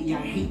 Fake bully,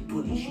 I hate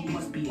bullies. You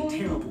must be a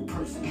terrible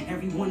person.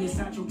 Everyone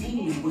inside your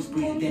team is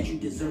whispering that you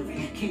deserve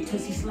it. Can't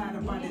Tussie slide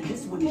about it.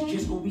 This one is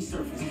just gonna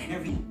resurface.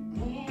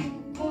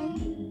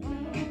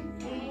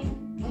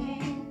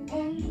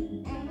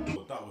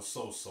 That was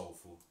so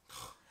soulful.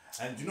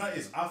 And you know what it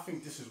is? I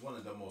think this is one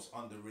of the most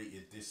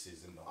underrated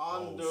disses in the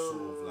whole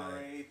sort of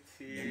like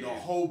in the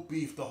whole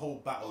beef, the whole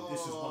battle.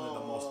 This is one of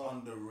the most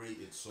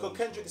underrated songs. Because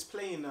Kendrick is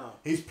playing now.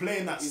 He's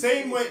playing that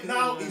same way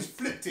now. He's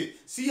flipped it.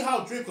 See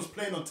how Drake was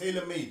playing on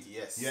Taylor Made?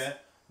 Yes. Yeah.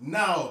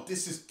 Now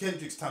this is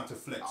Kendrick's time to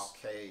flex.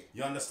 Okay.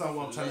 You understand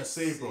what I'm trying to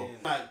say, bro?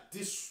 Like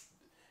this,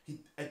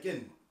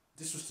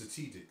 this was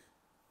strategic,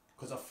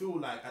 because I feel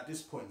like at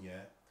this point,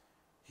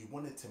 he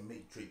wanted to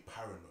make Drake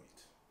paranoid.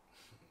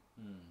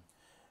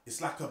 It's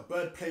like a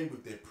bird playing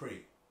with their prey.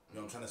 You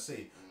know what I'm trying to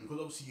say? Because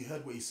obviously you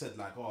heard what he said,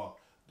 like,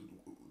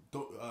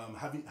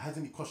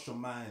 hasn't it crossed your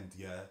mind,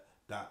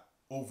 that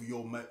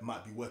OVO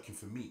might be working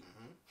for me?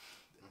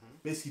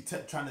 Basically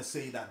trying to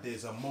say that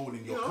there's a mole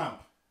in your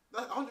camp.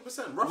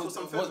 100%. Ruffle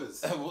some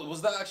feathers.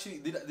 Was that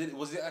actually?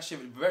 Was it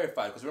actually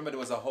verified? Because remember there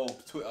was a whole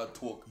Twitter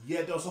talk.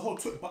 Yeah, there was a whole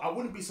Twitter, but I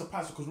wouldn't be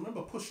surprised because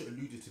remember Pusha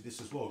alluded to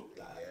this as well.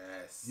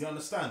 Yes. You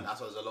understand?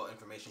 That's why there's a lot of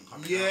information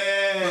coming out.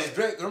 Yeah.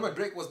 Remember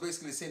Drake was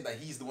basically saying that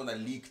he's the one that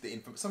leaked the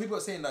information. Some people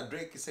are saying that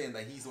Drake is saying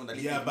that he's the one that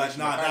leaked the information.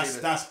 Yeah,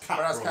 but that's cap,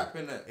 bro. That's cap,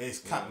 innit? It's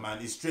cap, man.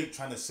 It's Drake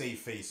trying to save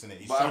face, innit?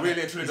 He's but trying,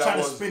 really, he's trying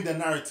to spin the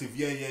narrative.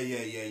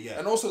 Yeah.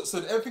 And also, so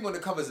everything on the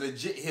cover is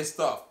legit his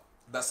stuff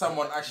that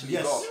someone actually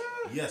got.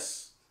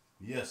 Yes.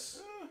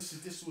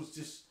 This was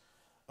just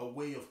a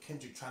way of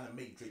Kendrick trying to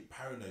make Drake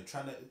paranoid,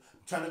 trying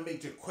to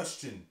make Drake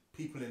question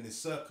people in his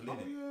circle,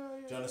 innit? Do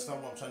you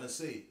understand what I'm trying to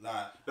say?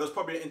 Like, there was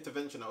probably an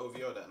intervention at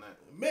OVO that night.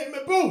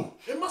 Bro,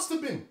 it must have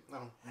been.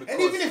 No, and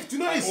even if, do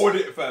you know what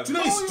and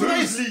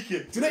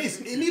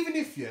even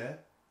if,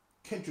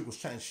 Kendrick was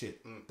chatting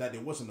shit, that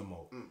there wasn't a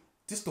mole.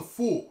 Just the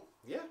thought.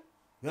 Yeah.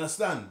 You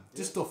understand?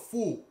 Just the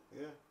thought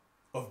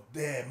of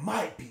there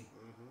might be.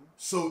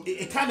 So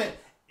it kind of,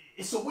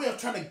 it's a way of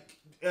trying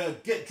to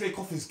get Drake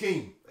off his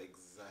game.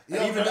 Exactly.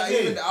 And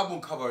even the album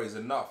cover is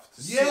enough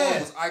to see all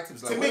those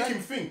items. Like, to make him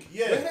think.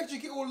 Where the heck did you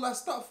get all that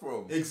stuff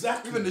from?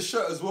 Exactly. Even the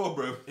shirt as well,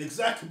 bro.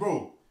 Exactly,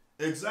 bro.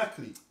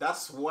 Exactly.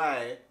 That's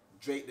why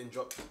Drake then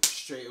dropped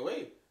straight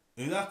away.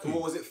 Exactly.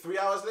 What was it? 3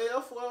 hours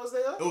later? 4 hours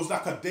later? It was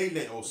like a day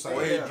later or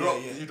something. He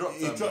dropped.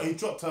 He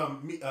dropped the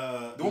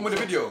one with the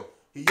video.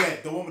 Yeah,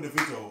 the one with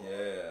the video.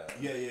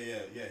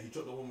 Yeah. He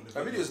dropped the one with the video.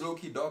 That video is low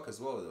key dark as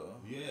well, though.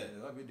 Yeah.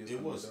 That video.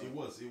 It was.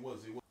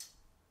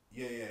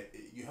 Yeah.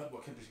 You heard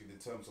what Kendrick did in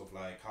terms of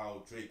like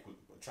how Drake would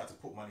try to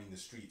put money in the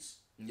streets.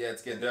 Yeah,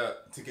 to get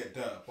dirt.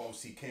 But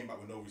obviously he came back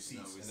with no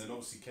receipts. And then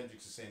obviously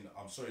Kendrick's is saying,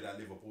 I'm sorry that I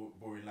live a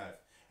boring life.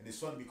 And it's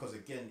funny because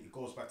again, it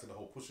goes back to the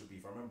whole Pusha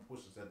beef. I remember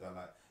Pusha said that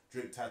like,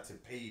 Drake tried to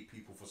pay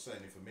people for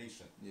certain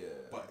information. Yeah.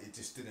 But it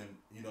just didn't,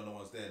 you know, no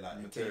one's there. Like,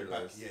 it came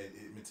back, Materialised. yeah,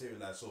 it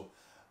materialized. So,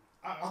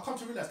 I come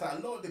to realize that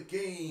a lot of the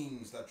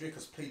games that Drake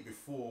has played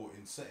before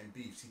in certain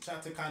beefs, he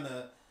tried to kind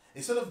of,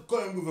 instead of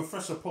going with a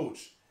fresh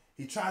approach,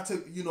 he tried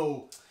to, you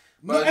know,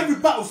 not every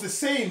battle's the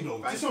same though.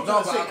 No, but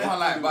I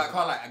can't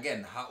lie.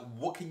 Again,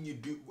 what can you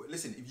do?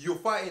 Listen, if you're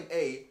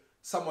fighting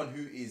someone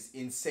who is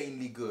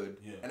insanely good,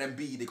 and then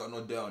B, they got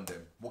no dirt on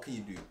them, what can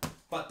you do?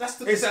 But that's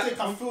the mistake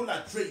I feel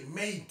like Drake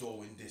made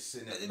though in this.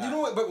 Innit? You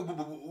know what?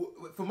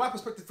 But from my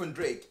perspective from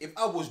Drake, if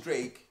I was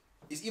Drake,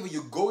 it's either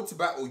you go to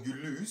battle, you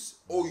lose,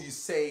 or you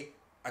say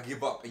I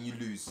give up and you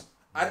lose.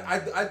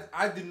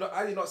 I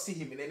did not see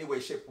him in any way,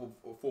 shape,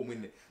 or form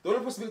winning. The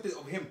only possibility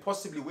of him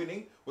possibly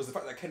winning was the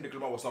fact that Kendrick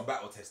Lamar was not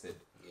battle tested,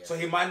 so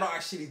he might not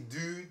actually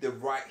do the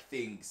right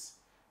things,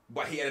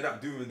 but he ended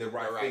up doing the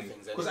right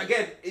things. Because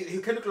again,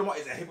 Kendrick Lamar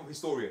is a hip hop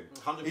historian.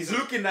 100%. He's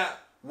looking at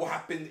what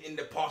happened in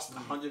the past.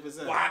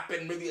 100%. What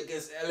happened maybe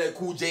against LL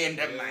Cool J and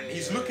them, man.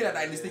 He's looking at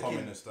that and he's thinking,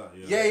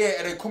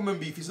 and a common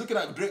beef. He's looking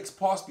at Drake's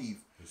past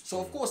beef.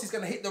 So of course he's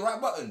gonna hit the right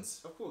buttons.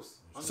 Of course.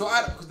 100%. So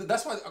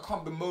that's why I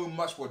can't bemoan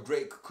much what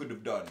Drake could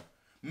have done.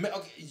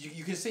 Okay,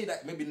 you can say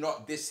that maybe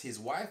not diss his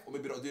wife or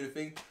maybe not do the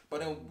thing,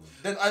 but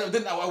then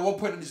at one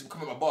point he's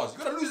coming at my bars. You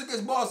gotta lose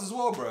against bars as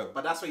well, bro.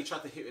 But that's why he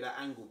tried to hit with that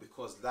angle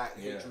because, like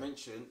H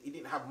mentioned, he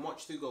didn't have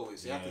much to go with,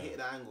 so he had to hit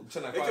that angle. If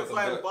you're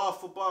fighting bar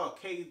for bar,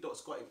 K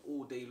Dot's got him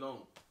all day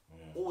long,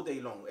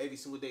 every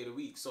single day of the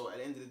week. So at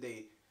the end of the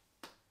day,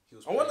 he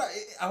was.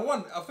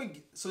 I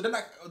think so.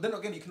 Then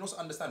again, you can also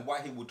understand why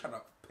he would try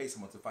to pay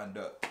someone to find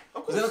dirt.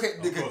 Of course.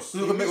 He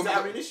needs the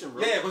ammunition,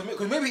 bro. Yeah,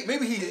 because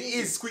maybe he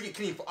is squeaky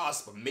clean for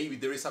us, but maybe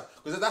there is some,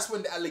 because that's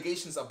when the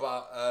allegations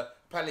about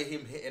apparently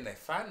him hitting a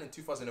fan in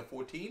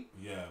 2014.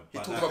 Yeah, he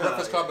talked about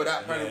Breakfast Club, but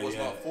that apparently was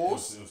not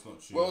false. It was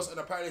not true. Well, and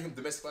apparently him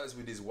domestic violence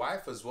with his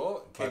wife as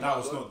well. But that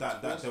was not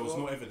that. There was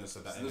no evidence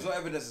of that. There was no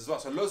evidence as well.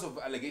 So loads of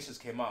allegations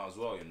came out as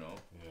well. You know.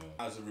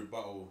 Yeah. As a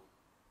rebuttal,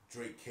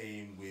 Drake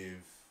came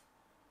with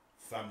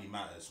Family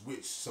Matters,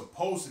 which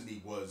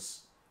supposedly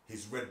was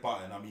his red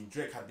button. I mean,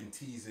 Drake had been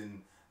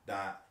teasing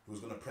that he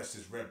was going to press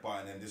his red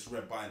button, and this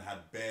red button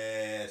had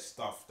bare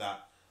stuff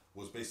that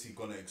was basically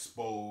going to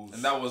expose.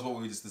 And that was what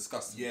we just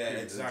discussed. Yeah,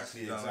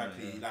 exactly. Like,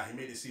 he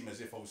made it seem as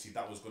if obviously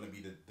that was going to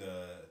be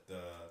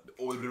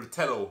the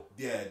tello.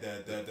 Yeah,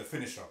 the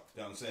finisher.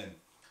 You know what I'm saying?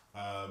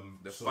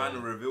 The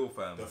final reveal,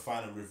 fam. The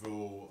final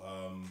reveal.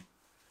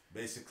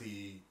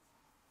 Basically,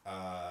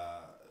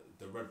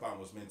 the red button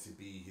was meant to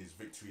be his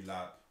victory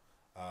lap.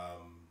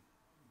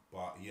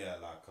 But yeah,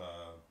 like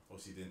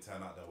obviously it didn't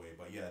turn out that way.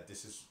 But yeah,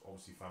 this is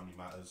obviously Family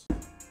Matters.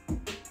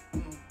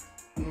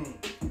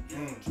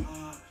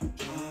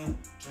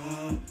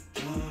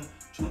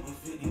 Drop a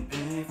 50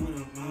 bag for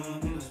the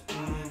mob in the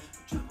spine.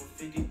 Drop a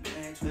 50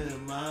 bag for the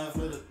mob for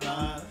the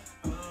blind.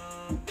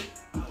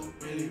 I'm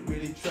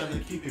really trying to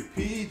keep it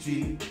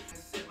PG.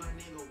 Set my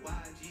nigga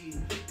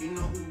YG. You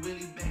know who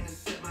really bang and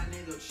set my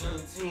nigga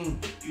Chunteen.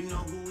 You know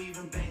who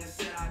even bang and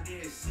set out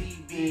there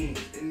CB.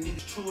 The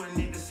niggas true and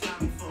niggas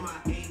slimy for my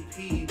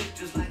AP.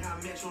 Just like how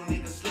Metro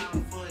niggas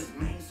slimy for his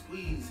main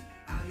squeeze.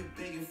 Out here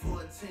begging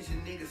for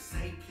attention, niggas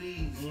say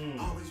please.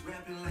 Always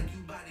rapping like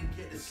you bout to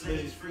get the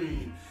slaves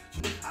free.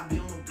 I be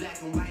on the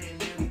black and white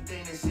and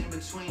everything that's in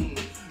between.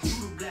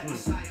 You the black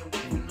messiah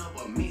wiping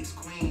up a mixed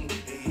queen.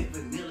 And hit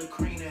vanilla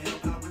cream to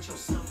help out with your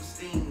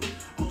self-esteem.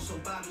 Also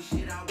Bobby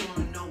shit, I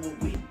wanna know what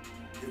we.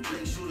 If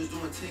Blake shooters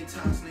doing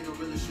TikToks, nigga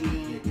really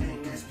shooting your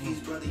gang. That's peace,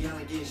 brother, y'all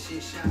ain't getting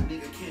shit shot.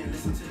 Nigga can't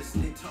listen to the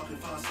slick talking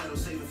falsetto,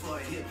 saving for a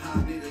hip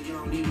hop. Nigga, you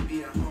don't need to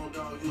be at home,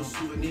 dog. You a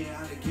souvenir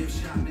out of gift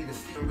shop. Nigga,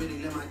 still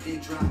really let my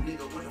dick drop.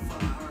 Nigga, what the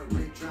fuck I heard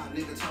Rick drop.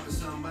 Nigga, talking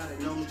something about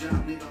a nose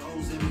job. Nigga,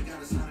 O's and we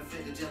got a side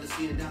effect of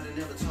jealousy and doubt and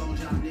never told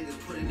y'all. Niggas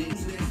putting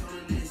niggas next on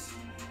the list.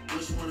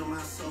 Which one of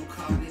my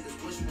so-called niggas?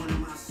 Which one of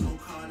my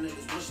so-called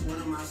niggas? Which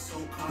one of my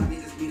so-called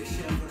niggas be the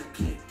chef for the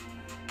clique?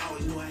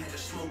 Always knew I had to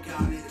smoke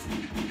out niggas.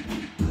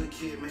 Good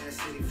kid, man,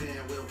 city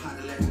fan, Will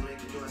Potter legend, make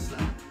the door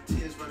slide.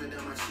 Tears running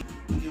down my cheek.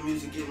 Your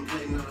music getting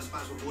played in all the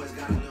spots where boys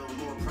got a little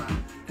more pride.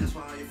 That's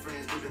why all your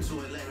friends looking to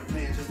Atlanta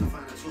paying just to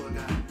find a tour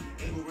guide.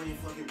 Able run your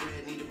fucking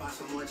bread, need to buy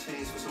some more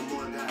chains for some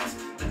more guys.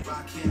 Like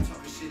Rakim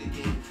talking shit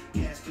again.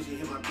 Gas cause you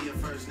hit my beer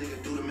first,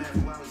 nigga. Do the math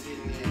while I was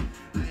hitting in.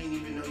 I ain't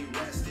even know you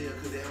rap still,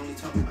 cause they only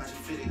talking about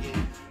your fit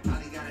again.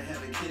 Probably gotta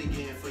have a kid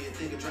again for you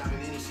think of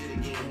dropping any shit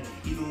again.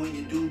 Even when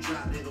you do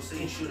drop, they gon'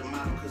 say you shoot a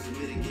model cause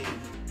admit again.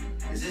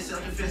 Is this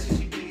self-defense cause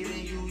she bigger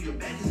than you? Your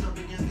back is up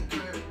against the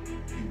curb.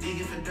 You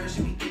digging for dirt,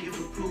 she be digging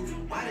for proof.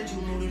 Why did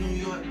you move to New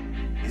York?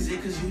 Is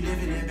it cause you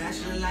living that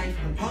bachelor life?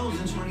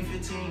 Proposed in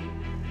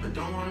 2015. But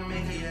don't wanna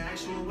make her your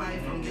actual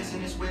wife. I'm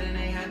guessing this wedding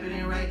ain't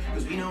happening right.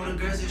 Cause we know the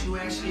girls that you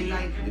actually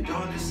like. The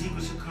darkest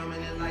secrets are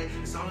coming in light.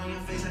 It's all on your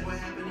face like what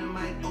happened to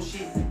Mike. Oh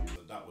shit.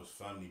 So that was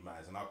Family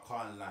Matters, and I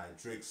can't lie,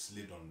 Drake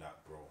slid on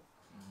that, bro.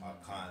 I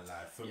can't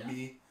lie. For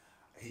me,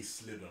 he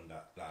slid on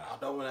that. Like, I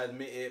don't want to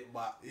admit it,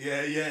 but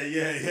yeah.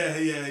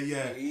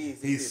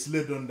 He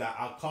slid on that.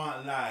 I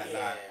can't lie. Yeah.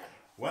 Like,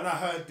 when I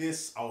heard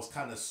this, I was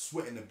kind of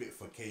sweating a bit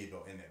for K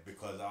Dot in it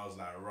because I was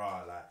like,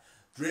 rah, like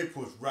Drake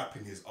was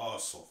rapping his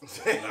arse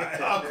off. Like, I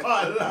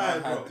can't lie,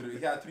 bro.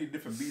 He had 3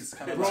 different beats.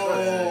 Kind of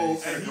Bro,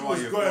 and he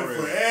was going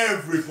for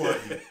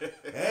everybody.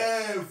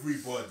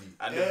 Everybody.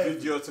 And the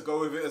video to go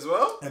with it as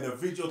well. And the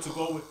video to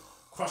go with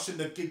crushing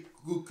the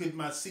Good Kid,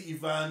 Mad City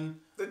van.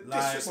 The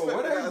like,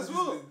 disrespect as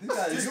well.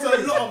 Just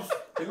a lot of...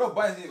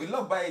 We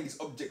love buying these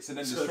objects and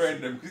then destroying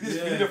them. Because this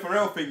is the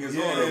Pharrell thing as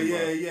well.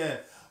 Yeah.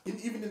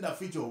 Even in that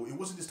video, it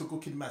wasn't just the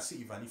Good Kid, Mad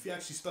City van. If you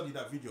actually study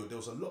that video, there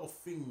was a lot of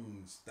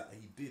things that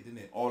he did,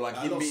 innit? Or like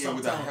him meeting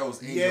with the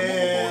Hell's Angel.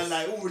 Yeah,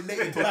 like all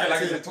related back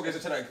like to... talking to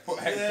each other, like put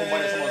money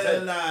on someone's head.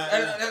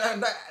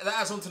 And that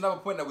adds on to another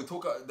point that we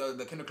talk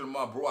the Kendrick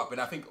Lamar brought up,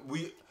 and I think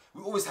we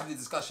always have this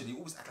discussion. He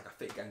always act like a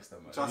fake gangster,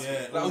 man.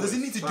 Like, does he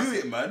need to do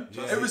it, man?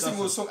 Every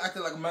single song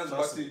acting like a man's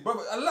about to.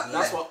 Bro,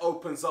 that's what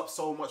opens up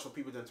so much for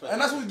people doing 20. And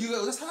that's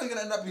how you're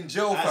gonna end up in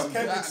jail. As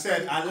Kendrick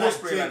said, I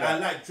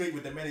like Drake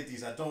with the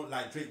melodies. I don't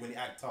like Drake when he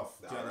act tough.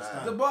 Do you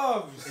understand? The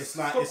above. It's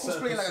like stop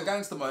cosplaying like a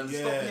gangster, man.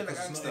 Stop being a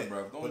gangster,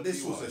 bro. But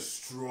this was a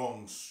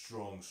strong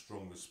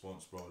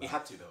response, bro. He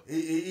had to though.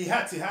 He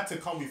had to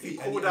come with feet. He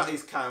called out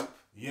his camp.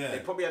 Yeah. They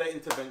probably had an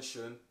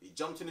intervention. He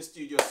jumped in the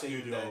studio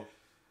saying that.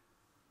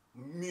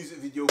 Music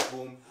video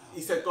boom.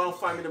 He said, "Go and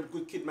find me the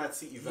Good Kid, Mad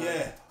City van."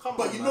 Yeah,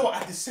 but you know,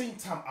 at the same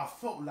time, I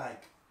felt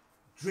like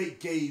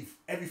Drake gave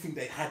everything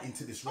they had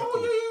into this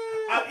record.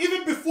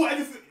 Even before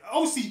anything,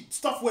 obviously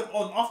stuff went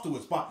on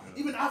afterwards. But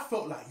even I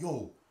felt like,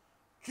 yo,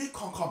 Drake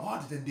can't come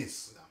harder than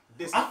this.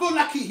 I felt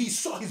like he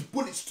shot his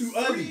bullets too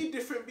early. 3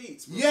 different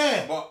beats, bro.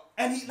 Yeah,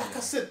 and he, like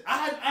I said,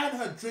 I hadn't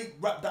heard Drake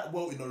rap that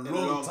well in a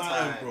long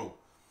time, bro.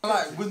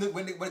 Like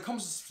when it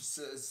comes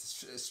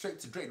straight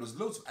to Drake, there was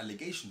loads of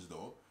allegations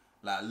though.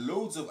 Like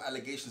loads of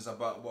allegations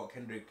about what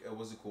Kendrick,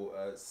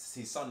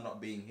 his son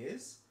not being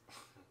his.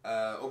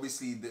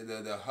 Obviously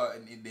the hurt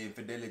and the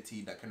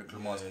infidelity that Kendrick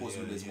Lamar has caused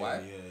with his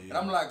wife. And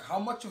I'm like, how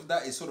much of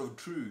that is sort of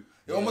true?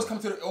 It almost come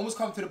to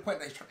the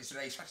point that his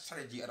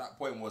strategy at that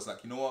point was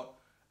like, you know what?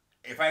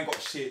 If I ain't got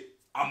shit,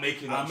 I'm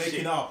making up.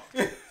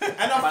 And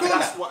I feel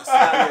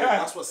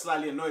that's what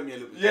slightly annoyed me a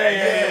little bit.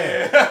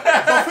 Yeah. But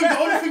I think the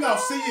only thing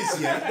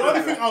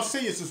I'll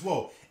say is as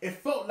well, it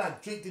felt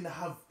like Drake didn't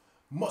have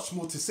much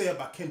more to say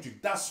about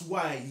Kendrick. That's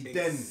why he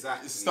then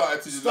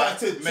started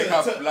to make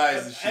up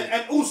lies and shit.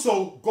 And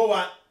also go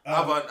at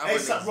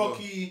A$AP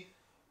Rocky,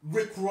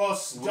 Rick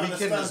Ross, The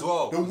Weeknd as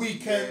well. The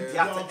Weeknd. You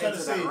have to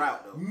enter that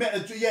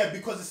route though. Yeah,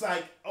 because it's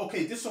like,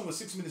 okay, this song was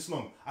 6 minutes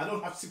long. I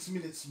don't have 6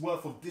 minutes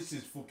worth of this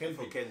is for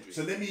Kendrick.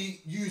 So let me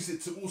use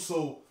it to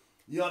also,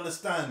 you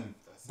understand,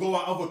 go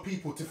at other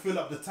people to fill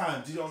up the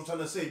time. Do you know what I'm trying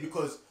to say?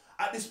 Because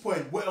at this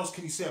point, what else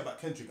can you say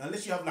about Kendrick?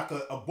 Unless you have like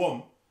a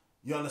bomb,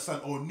 you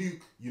understand, or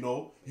nuke, you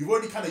know. You've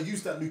already kind of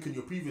used that nuke in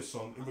your previous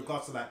song in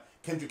regards to like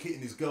Kendrick hitting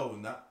his girl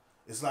and that.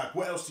 It's like,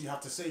 what else do you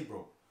have to say,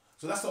 bro?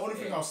 So that's the only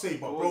thing I'll say,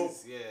 but bro.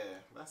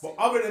 But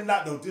other than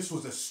that though, this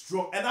was a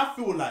strong, and I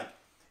feel like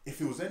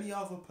if it was any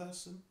other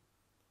person,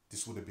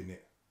 this would have been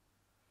it.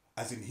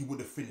 As in, he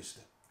would have finished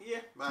it. Yeah,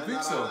 man. I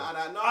think so.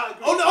 I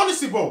agree.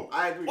 Honestly, bro.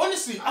 I agree.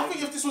 Honestly, I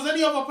think if this was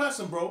any other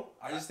person, bro,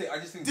 I just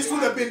think this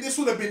would have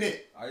been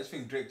it. I just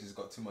think Drake just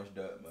got too much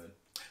dirt, man.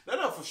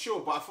 No, for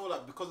sure. But I feel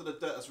like because of the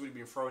dirt that's really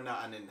been thrown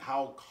out, and then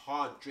how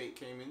hard Drake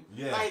came in.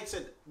 Yeah. Like I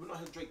said, we're not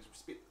heard Drake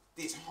spit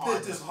this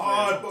hard. This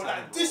hard, bro.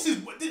 Like, this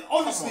is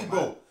honestly,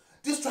 bro.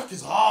 This track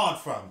is hard,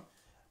 fam.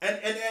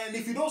 And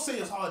if you don't say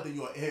it's hard, then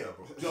you're a hater,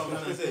 bro. Do you know what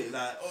I'm trying to say?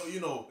 Like, oh, you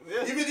know,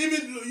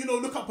 even you know,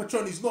 look at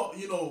Patron. He's not,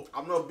 you know.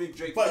 I'm not a big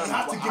Drake fan, but you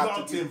have to give it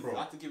up to him, bro. I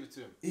have to give it to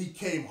him. He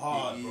came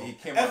hard, bro. He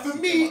came and for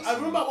me, I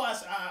remember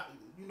what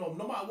you know,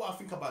 no matter what I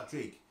think about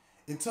Drake,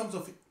 in terms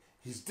of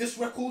his diss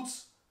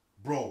records,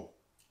 bro,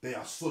 they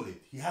are solid.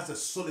 He has a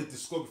solid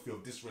discography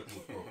of diss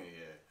records, bro.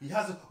 He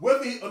has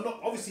whether he or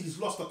not. Obviously, he's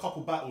lost a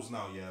couple battles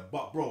now,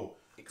 but bro,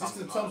 just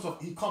in terms of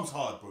he comes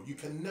hard, bro. You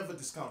can never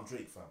discount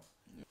Drake, fam.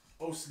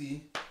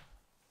 Obviously,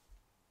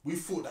 we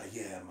thought that,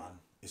 man,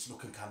 it's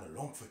looking kind of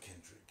long for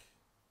Kendrick.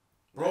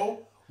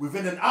 Bro,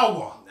 within an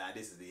hour. Nah,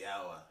 this is the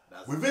hour.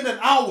 Within an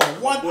hour,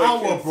 1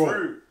 hour,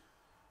 bro.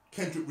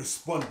 Kendrick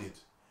responded.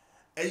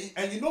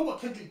 And you know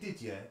what Kendrick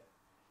did, yeah?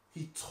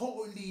 He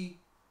totally,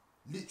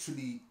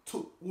 literally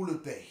took all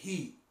of the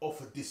heat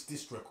off of this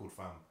diss record,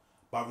 fam,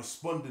 by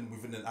responding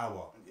within an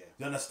hour. Yeah.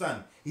 You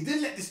understand? He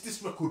didn't let this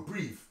diss record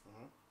breathe.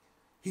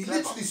 He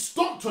literally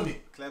stomped on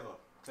it. Clever.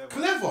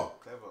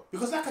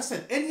 Because like I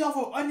said, any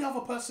other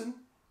person,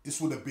 this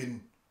would have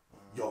been,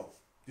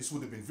 this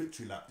would have been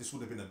victory lap. This would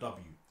have been a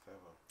W.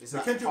 It's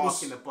like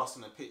parking the bus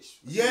on the pitch.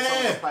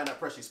 Yeah. Applying that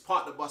pressure. He's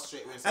parked the bus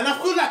straight away. And I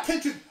feel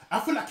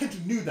like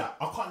Kendrick knew that.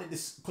 I can't let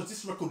this, because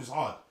this record is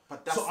hard.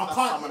 But that's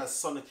someone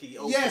that's sonically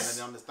open and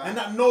they understand. And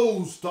that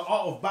knows the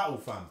art of battle,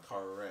 fam.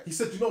 Correct. He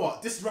said, you know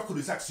what, this record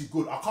is actually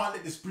good. I can't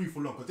let this breathe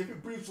for long, because if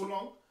it breathes for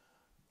long,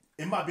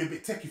 it might be a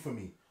bit techie for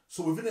me.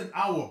 So within an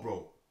hour,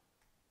 bro,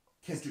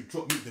 Kendrick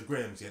dropped Meet the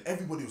Grahams, and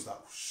everybody was like,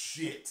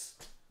 shit.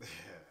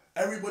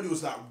 Everybody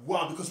was like,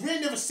 wow, because we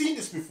ain't never seen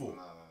this before.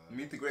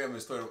 Meet the Graham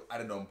is story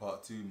added on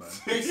part 2, man.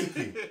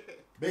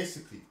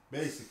 Basically.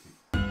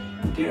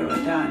 Dear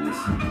Adonis,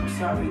 I'm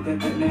sorry that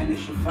that man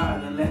is your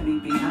father, let me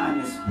be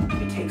honest.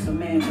 It takes a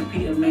man to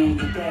be a man,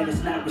 your dad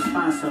is not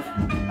responsive.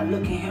 I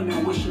look at him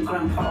and wish your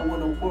grandpa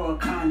would have wore a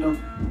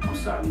condom. I'm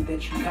sorry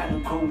that you gotta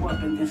grow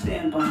up and then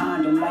stand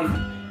behind him like,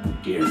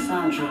 dear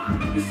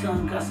Sandra, your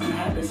son got some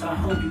habits, I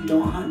hope you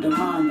don't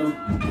undermine them.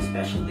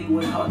 Especially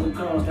with other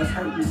girls that's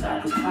hurt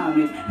inside this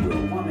climate. You're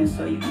a woman,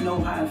 so you know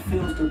how it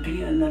feels to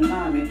be in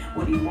alignment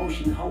with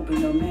emotions,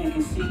 hoping a man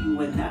can see you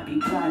and not be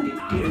blinded.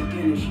 Dear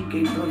Dennis, you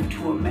gave birth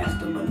to a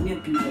master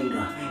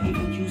manipulator.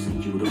 Even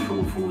using you to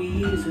prove who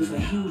he is a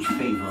huge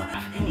favor.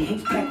 He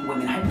hates black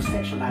women,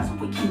 hypersexualize them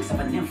with kinks of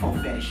an info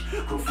fetish.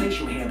 Grow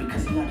facial hair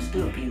because he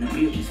understood being a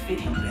beard just fit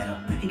him better.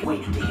 He can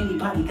wait to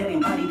anybody that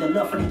embody the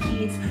love for the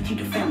kids. Keep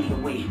the family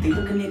away. They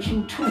looking at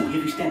you too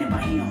if you standing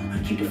by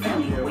him. Keep the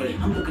family away.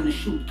 I'm looking to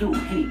shoot through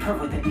any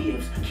pervert that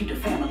lives. Keep the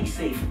family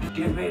safe.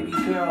 Dear baby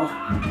girl,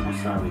 I'm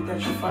sorry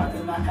that your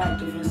father not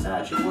active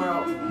inside your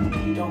world.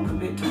 He don't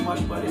commit too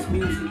much, but it's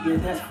music, yeah,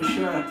 that's for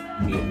sure.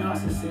 Be a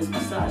narcissist,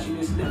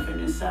 misogynist, living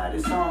inside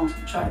his songs.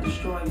 Try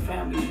destroying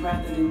families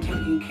rather than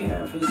taking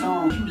care of his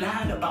own. You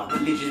lied about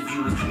religious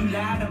views. You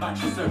lied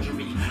about your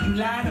surgery. You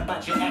lied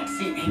about your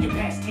accent and your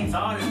past tense,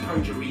 all is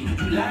perjury.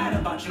 You lied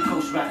about your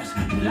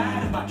ghostwriters. You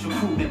lied about your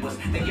crew members.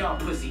 They all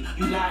pussy.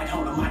 You lied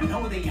on them. I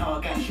know they all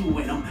got you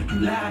in them. You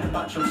lied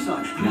about your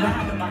son. You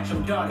lied about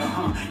your daughter,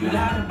 huh? You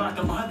lied about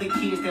them other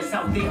kids that's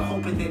out there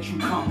hoping that you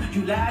come.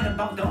 You lied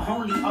about the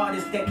only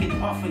artist that can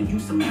offer you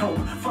some help.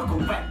 Fuck a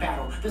rap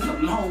battle. This a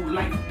long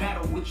life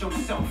battle with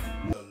yourself.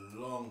 A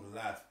long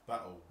life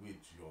battle with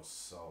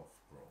yourself,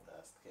 bro.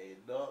 That's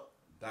K-Dot.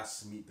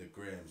 That's Meet the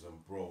Grahams,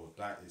 and bro,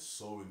 that is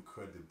so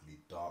incredibly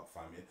dark,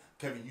 fam.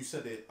 Kevin, you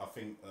said it, I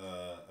think,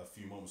 a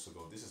few moments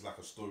ago. This is like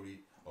a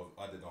story of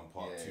Adidon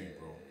Part 2,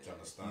 bro. Do you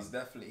understand?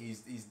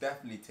 He's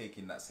definitely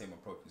taking that same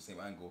approach, the same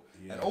angle.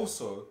 Yeah. And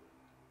also,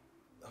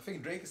 I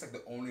think Drake is like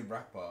the only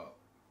rapper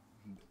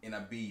in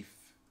a beef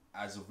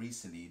as of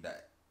recently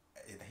that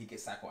he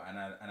gets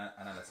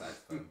psychoanalyzed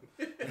from.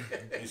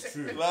 It's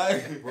true.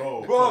 Like,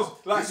 bro,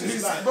 like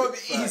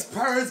his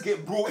parents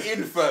get brought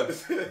in, fam.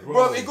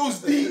 Bro, it goes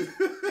deep.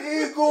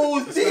 It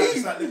goes deep.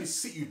 It's like, let me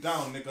sit you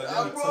down, nigga.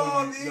 Let me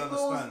tell you, you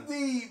understand? It goes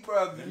deep,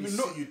 bro. Let me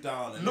sit you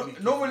down.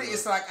 And Normally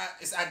it's like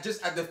it's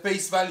just at the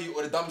face value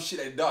or the dumb shit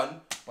they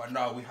done, but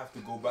now we have to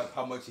go back.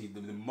 How much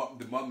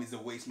the mum is a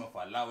waste man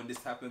for allowing this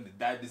to happen. The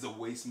dad is a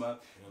waste man,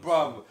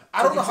 bro.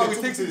 I don't know how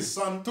he takes it to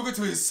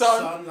his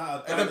son,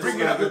 and then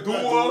bringing up the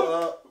daughter.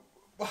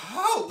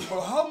 How,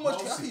 bro? How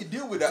much? How do you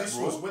deal with that, this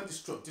bro? Was when this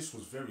struck. This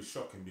was very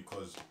shocking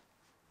because,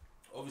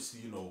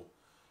 obviously, you know,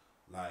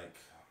 like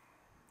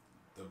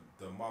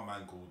the mum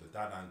angle, the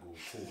dad angle,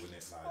 cool in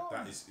it. Like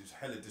that is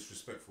hella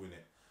disrespectful in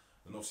it,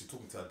 and obviously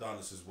talking to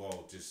Adonis as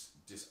well, just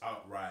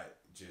outright,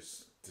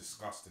 just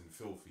disgusting,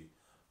 filthy.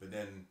 But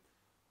then,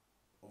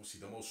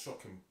 obviously, the most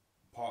shocking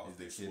part of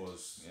this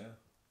was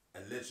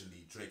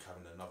allegedly Drake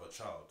having another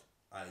child,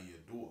 i.e.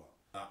 a daughter.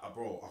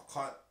 Bro, I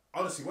can't.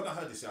 Honestly, when I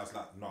heard this, I was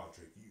like, nah,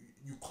 Drake,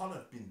 you can't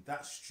have been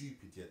that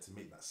stupid yet to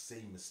make that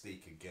same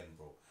mistake again,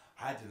 bro.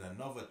 Hiding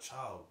another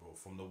child, bro,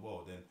 from the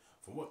world. And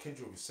from what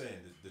Kendrick was saying,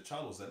 the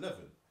child was 11.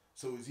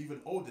 So it was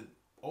even older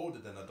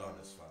than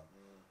Adonis,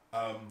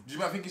 fam. Do you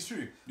think it's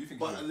true? Do you think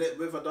but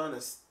with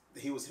Adonis,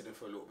 he was hidden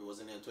for a little bit,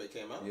 wasn't he, until it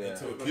came out? Yeah.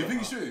 Do you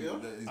think it's true? Yeah.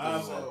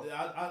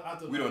 I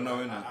don't know. We don't know,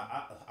 innit?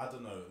 I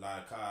don't know.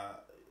 Like,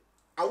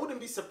 I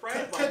wouldn't be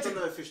surprised, but I don't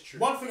know if it's true.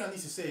 One thing I need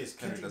to say is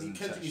Kendrick needs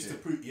to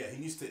shit. prove. Yeah,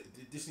 he needs to.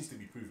 This needs to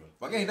be proven.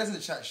 But again, he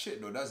doesn't chat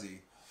shit though, does he?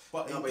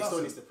 But no, but he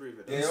still needs to prove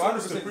it. He still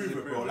needs to prove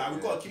it, bro. Like,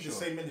 we've got to keep the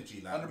same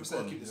energy. Like, 100%. we've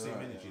got to keep the same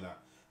energy. Like,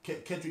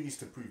 Kendrick needs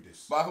to prove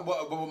this. But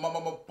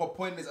my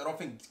point is, I don't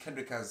think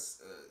Kendrick has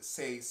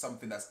say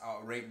something that's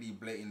outrightly,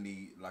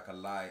 blatantly like a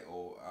lie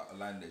or a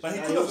line that. But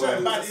he could have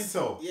got bad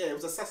intel. Yeah, it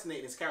was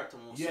assassinating his character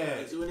more.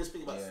 Yeah. So when he's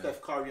speaking about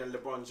Steph Curry and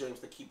LeBron James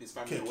to keep his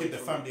family away. Keep the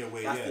family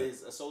away. That's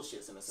his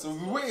associates in a sense. So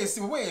we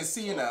wait and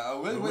see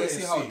that. We wait and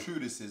see how true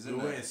this is. We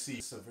wait and see.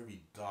 It's a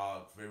very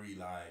dark, very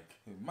like.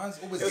 Man's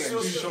always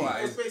getting shot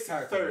at his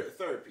basically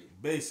therapy.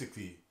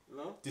 Basically.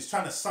 No? Just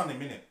trying to sun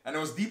him in it. And it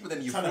was deeper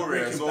than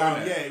Euphoria as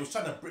well. Yeah, it was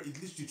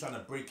literally trying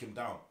to break him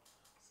down.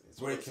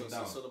 Break him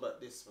down. It's all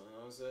about this, man. You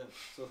know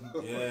what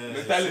I'm saying? Yeah.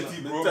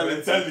 Mentality, bro.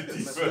 Mentality.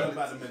 It's all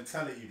about the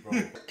mentality, bro.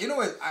 You know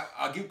what?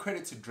 I'll give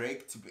credit to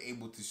Drake to be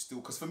able to still,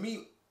 because for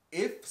me,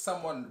 if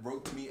someone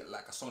wrote to me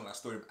like a song like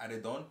Story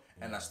Added On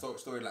and a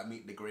story like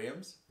Meet the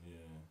Grahams,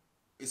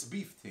 it's a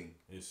beef thing.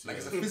 It's a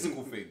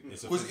physical thing.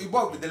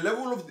 Because the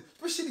level of,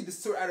 especially the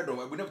Story Added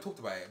On, we never talked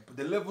about it, but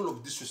the level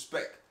of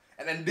disrespect.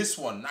 And then this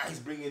one, now he's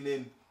bringing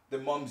in the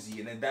mumsy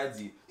and then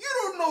dadsy. You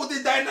don't know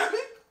the dynamic.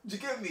 Do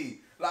you get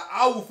me? Like,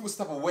 I will feel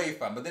stuff away,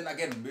 fam. But then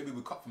again, maybe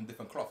we cut from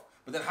different cloth.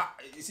 But then,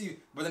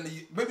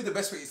 maybe the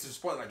best way is to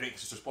respond like Drake,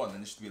 is to respond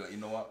and just to be like, you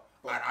know what?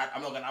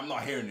 I'm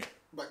not hearing it.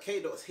 But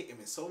K-Dot's hit him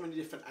in so many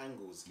different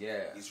angles.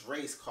 Yeah. His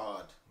race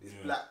card, his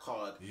black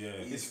card. Yeah.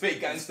 His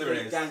fake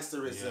gangsterism.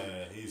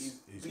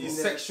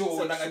 His sexual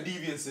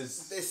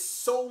deviances. There's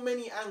so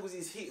many angles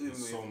he's hit him with.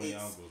 So many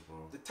angles,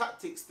 bro. the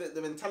tactics,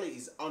 the mentality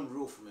is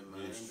unreal from him,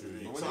 man. It's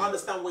true. So I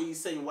understand what he's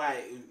saying.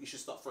 Why you should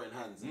stop throwing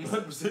hands.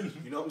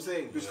 100%. You know what I'm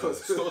saying?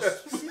 Because Start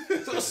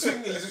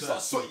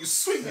swinging. You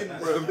swinging,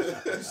 bro.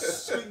 You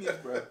swinging,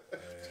 bro.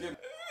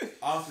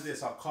 After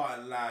this, I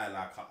can't lie.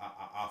 Like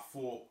I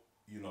thought,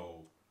 you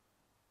know,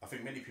 I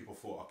think many people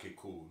thought, okay,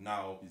 cool.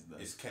 Now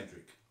it's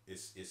Kendrick.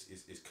 It's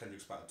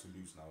Kendrick's battle to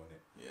lose now, isn't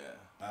it?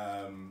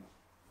 Yeah.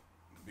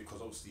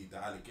 Because obviously the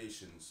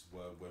allegations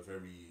were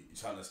very,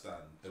 you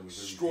understand, they were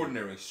very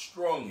extraordinary,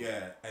 strong.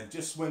 Yeah, and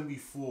just when we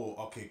thought,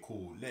 okay,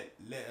 cool,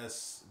 let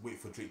us wait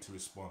for Drake to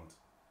respond,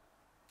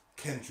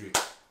 Kendrick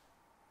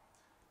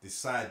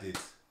decided.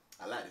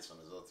 I like this one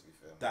as well, to be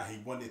fair. That he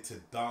wanted to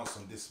dance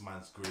on this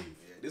man's grave.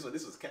 Yeah,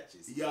 this was catchy.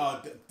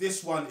 Yeah,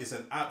 this one is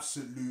an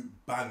absolute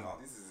banger.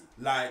 This is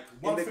like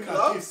one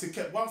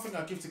thing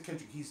I give to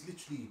Kendrick, he's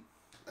literally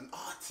an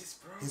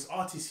artist, bro. His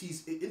artist,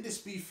 he's in this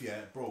beef,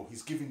 yeah, bro.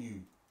 He's giving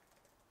you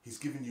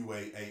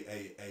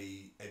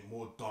a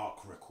more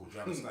dark record. Do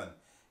you understand?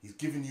 He's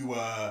giving you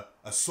a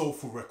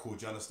soulful record.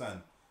 Do you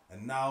understand?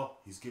 And now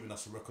he's giving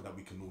us a record that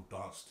we can all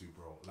dance to,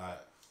 bro. Like,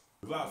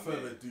 without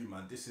further ado,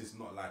 man, this is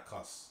not like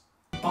us.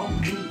 rap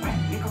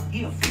nigga,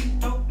 he a free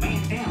throw,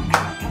 man down,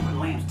 got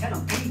lambs, tell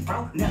him breathe,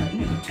 bro. Never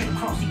nigga to the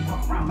cross, he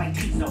walk around like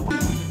Tizo.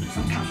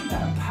 Sometimes you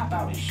gotta pop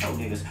out and show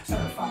niggas.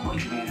 Certified boy,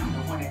 man, I'm the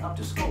one that up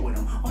to score with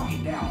him.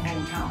 Walking down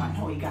whole time, I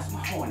know he got some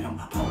hoe in him.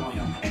 Pull on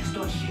him,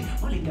 extort shit,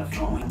 Willie got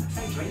flow him.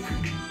 Say Drake,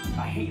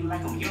 I hear you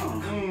like I'm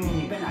young.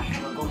 You better not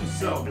ever go to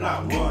cell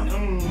block one. To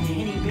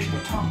any bitch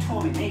that talk to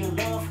him and they in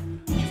love,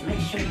 just make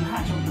sure you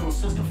hide your little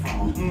sister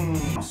phone.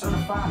 I'm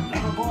certified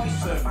lover boy,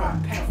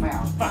 certified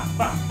pedophiles.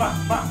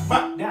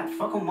 That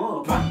fuck 'em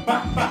up.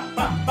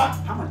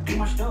 I'ma do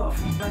my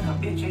stuff. Like a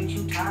bitch, ain't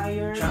you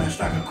tired? Tryna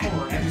strike a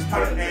chord and just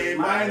put A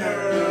minor.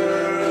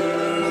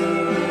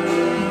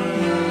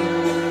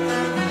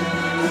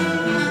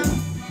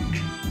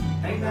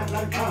 They not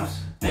like us.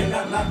 They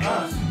not like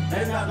us.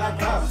 They not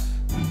like us.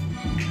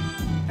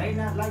 They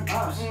not like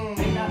us.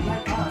 They not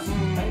like us.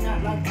 They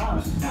not like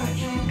us.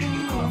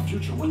 You call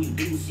future when you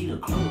didn't see the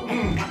club.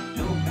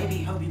 Little baby,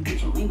 help you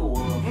get your lingo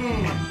up.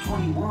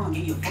 21,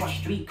 get your first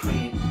street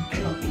cred.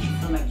 Hey, look, bitch, you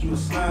feel like you a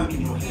slime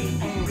in your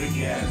head.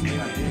 Freaky ass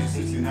nigga, head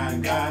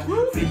 69 guy.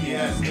 Freaky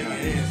ass nigga,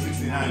 head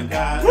 69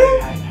 guy.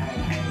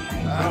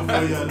 Run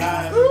for your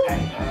life.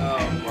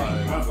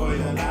 Run for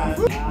your life.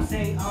 I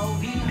say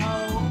O-V-ho.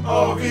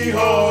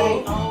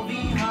 O-V-ho.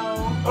 O-V-ho.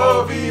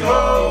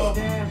 O-V-ho.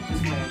 Stab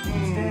this way.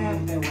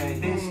 Stab that way.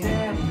 Then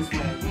stab this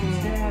way.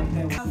 Stab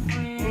that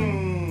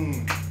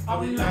way. Are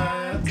we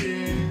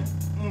Latin?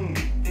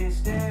 Then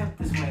stab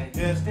this way.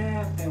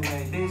 Stab that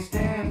way. Then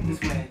stab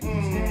this way.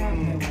 Stab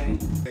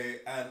that way.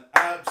 An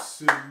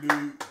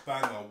absolute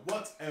banger.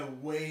 What a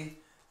way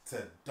to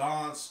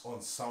dance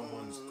on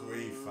someone's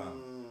grave, fam.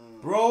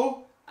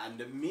 Bro. And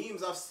the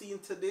memes I've seen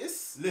to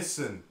this.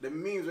 Listen. The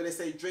memes where they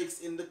say Drake's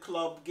in the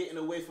club, getting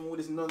away from all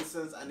this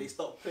nonsense, and they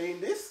stop playing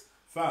this.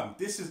 Fam,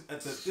 this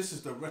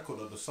is the record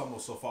of the summer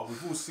so far.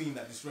 We've all seen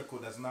that this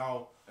record has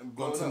now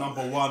gone to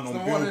number one on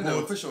Billboard.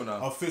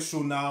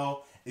 Official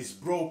now. It's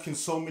broken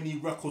so many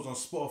records on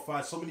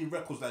Spotify. So many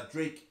records that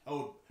Drake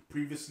held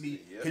previously.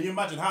 Yep. Can you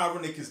imagine how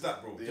ironic is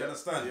that, bro? Do you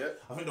understand?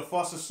 Yep. I think the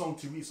fastest song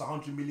to reach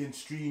 100 million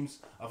streams.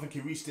 I think he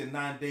reached it in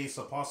 9 days,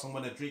 surpassing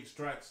one of Drake's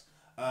tracks.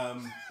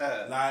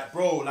 Like,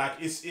 bro, like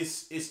it's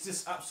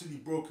just absolutely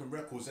broken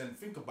records. And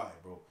think about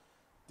it, bro.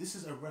 This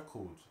is a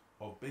record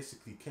of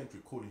basically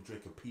Kendrick calling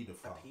Drake a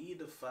paedophile.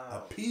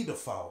 A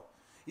paedophile.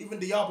 Even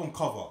the album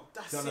cover.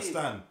 Do you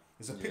understand?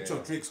 It's a picture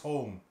of Drake's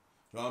home.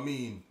 You know what I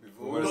mean?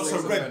 With lots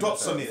of red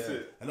dots on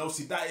it. And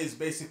obviously that is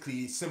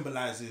basically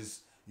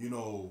symbolizes, you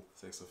know,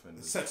 sex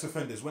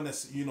offenders. When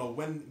it's, you know,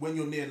 when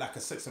you're near like a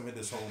sex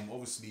offender's home,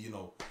 obviously, you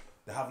know,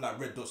 they have like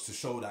red dots to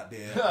show that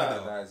they're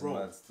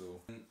bro.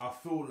 And I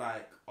feel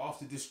like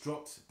after this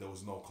dropped, there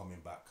was no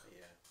coming back.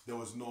 Yeah. There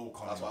was no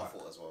coming back. That's what I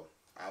thought as well.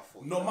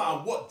 No matter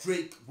what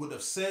Drake would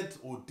have said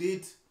or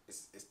did,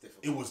 it's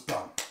difficult. It was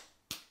done.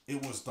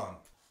 It was done.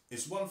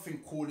 It's one thing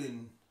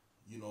calling,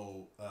 you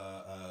know,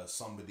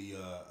 somebody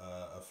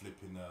a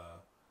flipping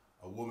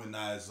a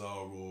womanizer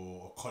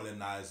or a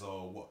colonizer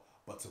or what,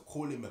 but to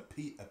call him a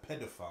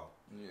pedophile.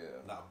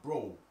 Yeah. Like,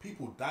 bro,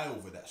 people die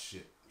over that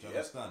shit. Do you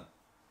understand?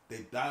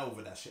 They die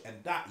over that shit,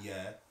 and that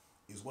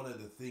is one of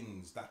the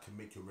things that can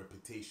make your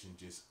reputation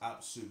just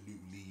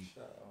absolutely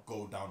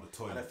go down the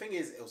toilet. And the thing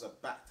is, it was a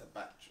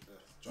back-to-back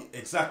drop.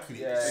 Exactly.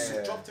 So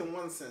you dropped in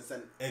one sense,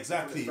 and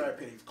exactly.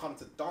 You've come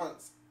to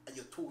dance, and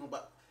you're talking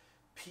about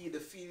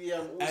paedophilia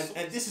and all sorts.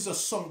 And this is a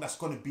song that's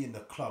going to be in the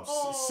clubs.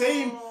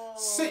 Same.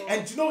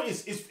 And do you know what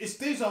it's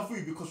deja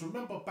vu, because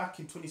remember back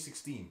in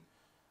 2016,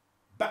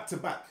 back to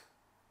back.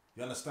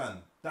 You understand?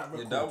 That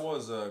record. Yeah, that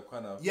was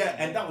kind of... Yeah,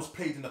 and that was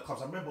played in the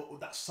clubs. I remember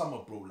that summer,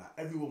 bro, like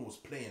everyone was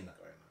playing that.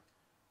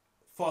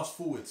 Fast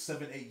forward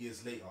 7-8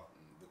 years later.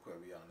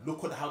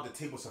 Look at how the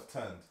tables have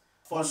turned.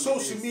 On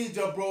social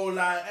media, bro,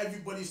 like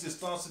everybody's just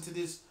dancing to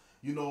this,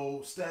 you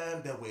know,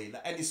 stand their way.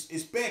 Like, and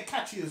it's bare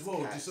catchy as well.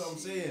 Do you see what I'm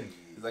saying?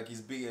 It's like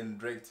he's beating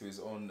Drake to his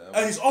own...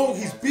 and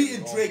he's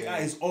beating Drake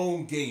at his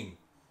own game.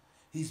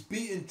 He's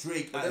beaten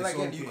Drake. But then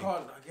again, you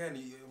can't. Again,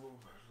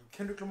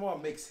 Kendrick Lamar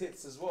makes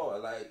hits as well.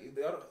 Like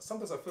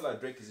sometimes I feel like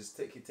Drake is just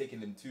taking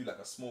him too like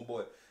a small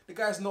boy. The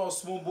guy's not a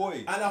small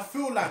boy. And I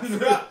feel like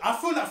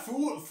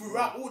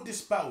throughout all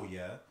this battle,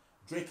 yeah,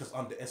 Drake has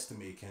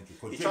underestimated Kendrick.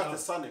 He tried to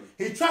sun him.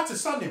 He tried to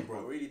sun him,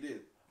 bro. He really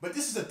did. But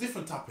this is a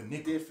different type of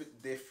nigga.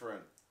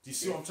 Different. Do you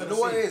see what I'm trying You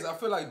to know say? what it is? I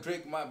feel like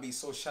Drake might be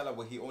so shallow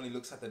where he only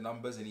looks at the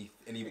numbers and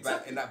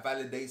that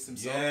validates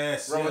himself.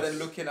 Yes, rather than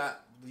looking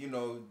at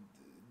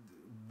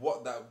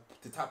what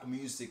the type of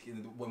music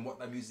what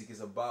that music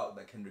is about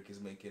that Kendrick is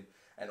making.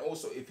 And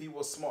also, if he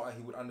was smarter,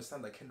 he would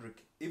understand that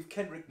if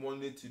Kendrick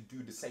wanted to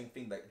do the same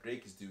thing that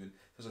Drake is doing,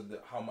 because of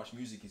how much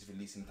music he's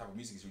releasing, the type of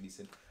music he's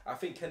releasing, I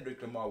think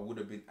Kendrick Lamar would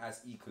have been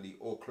as equally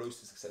or close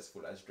to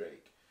successful as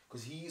Drake.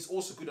 Because he is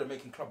also good at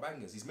making club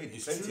bangers. He's made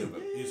plenty of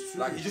them. It's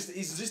true. Like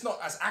he's just not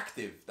as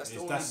active. That's the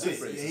only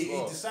difference. He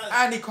decided.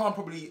 And he can't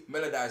probably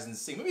melodize and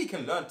sing. Maybe he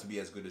can learn to be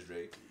as good as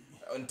Drake.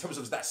 In terms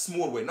of that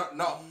small way, not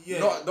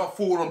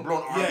full on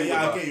blonde R&B.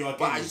 I get you.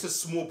 But just a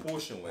small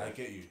portion way. I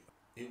get you.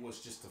 It was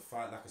just the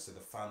like I said,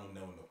 the final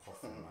nail in the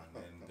coffin,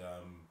 man.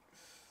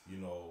 And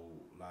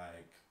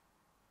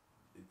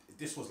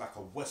this was like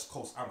a West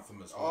Coast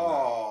anthem as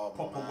well.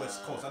 Proper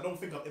West Coast. I don't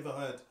think I've ever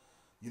heard.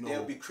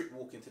 There'll be Crip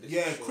walking to this.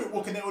 Yeah, Crip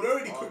walking. They were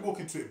already Crip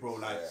walking to it, bro.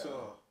 Like,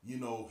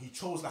 he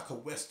chose like a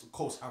West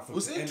Coast anthem. It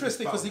was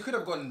interesting because he could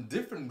have gone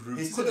different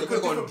routes. He could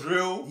have gone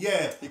drill.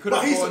 Yeah, he could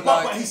have gone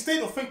but he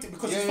stayed authentic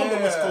because he's from the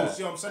West Coast.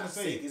 You know what I'm trying to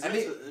say?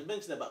 He's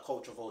mentioned about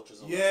culture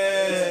vultures.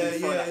 Yeah.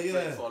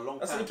 For a long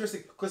time. That's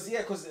interesting because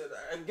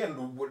again,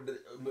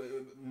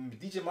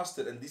 DJ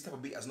Mustard and this type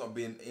of beat has not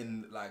been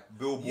in like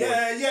Billboard for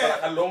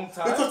like a long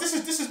time. Because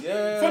this is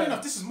funny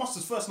enough. This is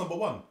Mustard's first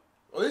 #1.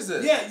 Oh, is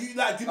it? Yeah, you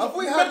like. Have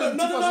we had them?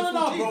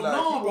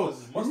 No,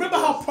 bro. Remember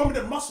how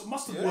prominent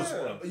Mustard was?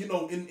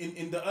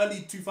 In the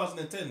early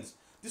 2010s.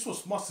 This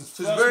was Mustard's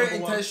first. So it's very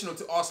intentional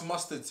to ask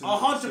Mustard to.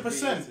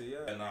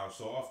 100%. And now,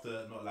 so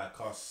after Not Like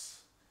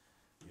Us,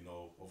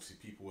 obviously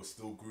people were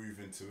still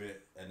grooving to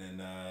it, and then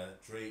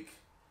Drake,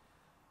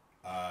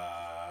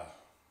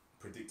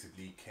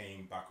 predictably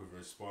came back with a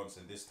response,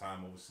 and this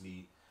time,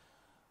 obviously,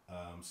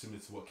 similar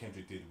to what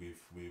Kendrick did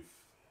with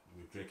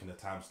Drake and the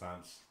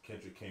timestamps,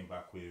 Kendrick came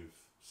back with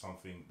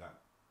something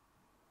that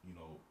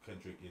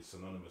Kendrick is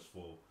synonymous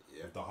for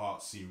with the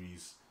Heart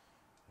series,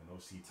 and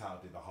obviously he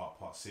titled it The Heart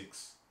Part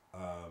 6,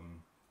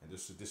 and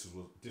this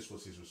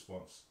was his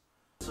response.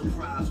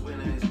 Surprise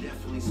winner is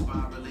definitely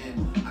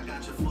spiraling. I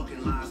got your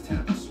fucking lines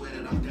tapped, I swear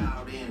that I'm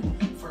dialed in.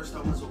 First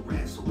I was a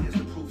rat, so where's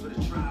the proof of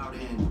the trial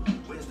then?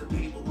 Where's the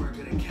paperwork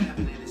of the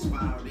cabinet it's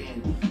filed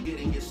in?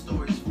 Getting your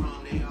stories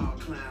from, they all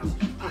clowns.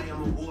 I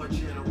am a war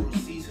general,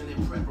 seasoned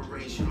in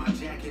preparation. My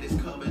jacket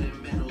is covered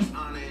in medals,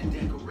 honor and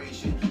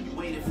decoration. You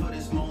waited for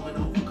this moment,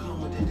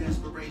 overcome with the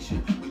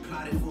desperation. We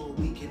plotted for a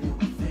weekend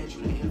and we fed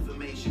you the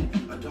information.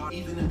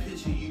 Even the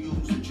picture you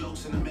use, the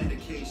jokes and the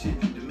medication.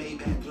 The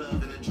Maybach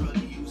glove and the drug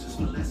you uses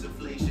for less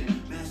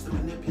inflation. Master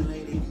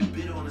manipulator, you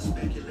bid on a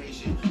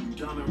speculation. You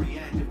dumb and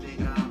reactive,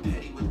 nigga, I'm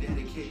petty with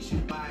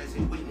dedication. Bias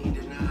and Whitney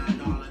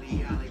denying all of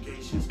the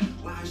allegations.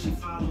 Why is she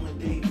following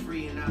Dave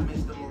Free and I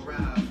miss the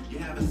morale? You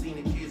haven't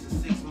seen the kids in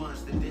 6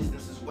 months, the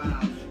distance is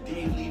wild.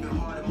 Dave leaving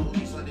heart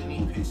emojis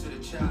underneath pics of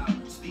the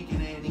child. Speaking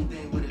of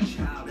anything with a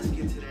child, let's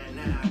get to that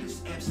now.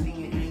 This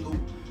Epstein angle,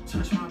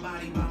 Touch My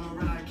Body by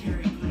Mariah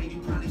Carey play, you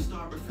probably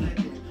start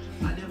reflecting.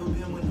 I never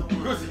been with no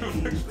one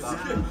underage, but now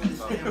I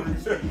understand why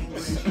this thing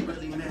that you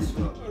really mess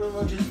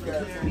with. Just for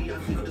clarity, I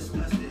feel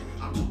disgusted.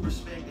 I'm too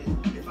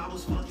respected. If I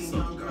was fucking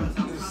young girls,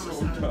 I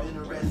promise I'd have been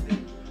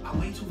arrested. I'm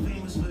way too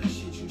famous for the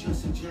shit you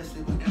just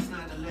suggested, but that's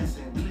not the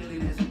lesson. Clearly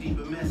there's a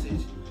deeper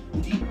message.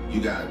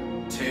 You got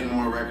 10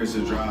 more records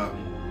to drop.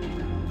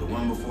 The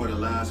one before the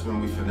last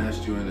one, we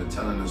finessed you into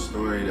telling a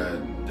story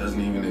that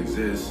doesn't even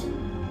exist.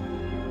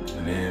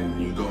 And then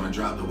you go and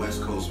drop the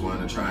West Coast one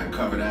and try and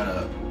cover that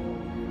up.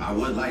 I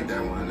would like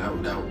that one.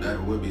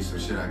 That would be some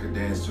shit I could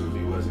dance to if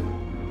he wasn't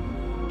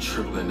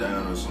tripling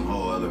down on some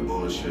whole other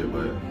bullshit.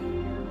 But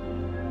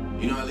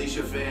at least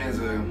your fans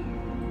are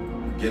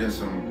getting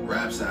some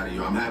raps out of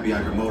you. I'm happy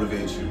I can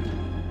motivate you,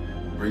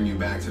 bring you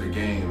back to the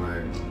game,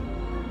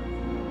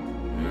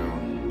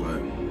 but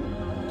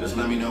just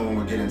let me know when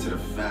we're getting to the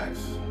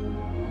facts.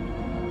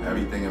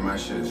 Everything in my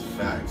shit is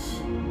facts.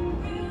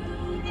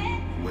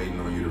 I'm waiting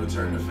on you to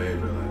return the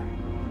favor,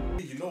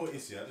 You know what it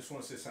is, yeah? I just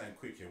want to say something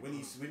quick here. When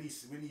he's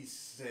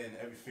saying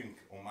everything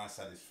on my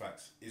side is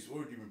facts, it's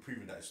already been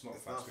proven that it's not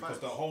facts, because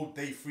the whole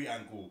day 3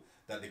 angle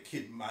that the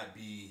kid might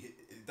be,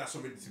 that's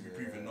already to be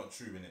proven not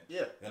true, innit?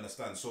 Yeah. You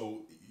understand?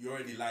 So you're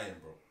already lying,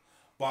 bro.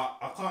 But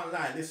I can't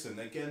lie. Listen,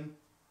 again,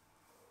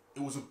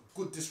 it was a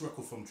good diss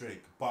record from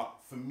Drake, but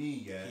for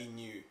me, yeah, he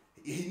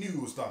knew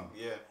it was done.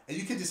 Yeah. And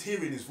you can just hear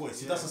it in his voice.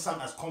 He doesn't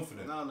sound as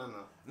confident. No.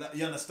 Like,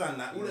 you understand?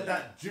 Like, all of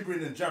that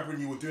gibbering and jabbering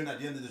you were doing at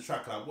the end of the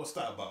track, like, what's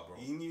that about, bro?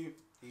 He knew.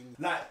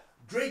 Like,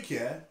 Drake,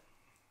 yeah,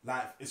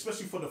 like,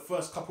 especially for the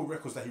first couple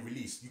records that he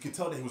released, you can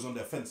tell that he was on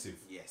the offensive.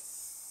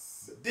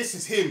 Yes. This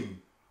is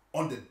him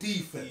on the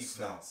defense.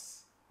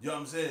 You know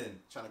what I'm saying?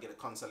 Trying to get a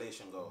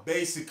consolation goal.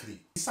 Basically,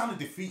 he sounded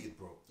defeated,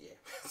 bro. Yeah.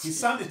 He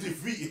sounded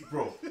defeated,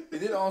 bro. He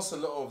did answer a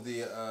lot of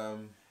the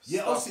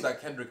stuff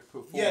that Kendrick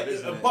put forward.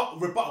 Yeah,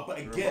 but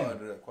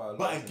again,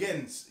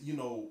 again, you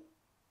know,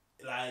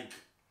 like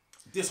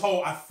this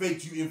whole I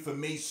faked you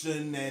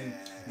information and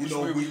you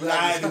know we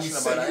lied and we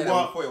set you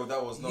up.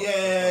 That was not.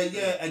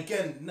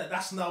 Again,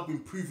 that's now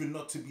been proven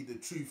not to be the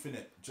truth,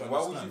 innit?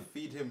 Why would you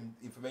feed him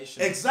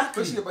information?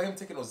 Exactly. Especially about him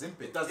taking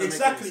Ozempic.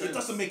 It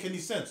doesn't make any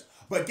sense.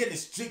 But again,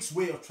 it's Drake's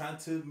way of trying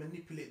to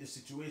manipulate the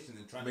situation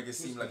and trying make to it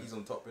seem like he's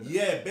on top.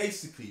 Yeah,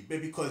 basically,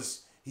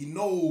 because he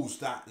knows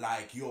that,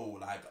 like, yo,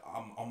 like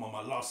I'm on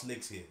my last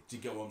legs here. Do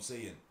you get what I'm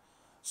saying?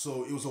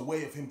 So it was a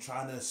way of him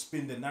trying to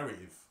spin the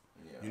narrative.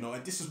 Yeah. You know,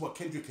 and this is what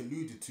Kendrick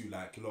alluded to,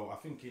 like, you know, I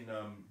think in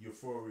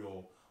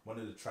Euphoria, one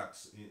of the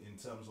tracks in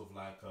terms of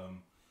like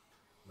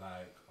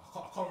I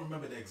can't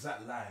remember the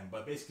exact line,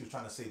 but basically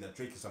trying to say that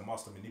Drake is a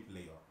master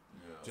manipulator.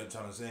 Yeah. Do you know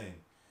what I'm saying?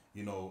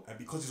 You know, and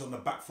because he's on the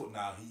back foot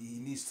now, he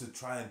needs to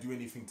try and do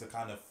anything to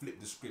kind of flip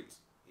the script.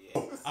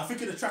 Yeah. I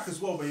think in the track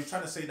as well, where you're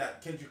trying to say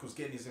that Kendrick was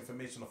getting his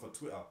information off of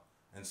Twitter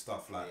and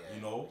stuff like,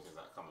 you know,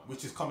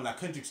 which is coming. Like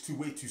Kendrick's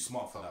way too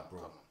smart for that, bro.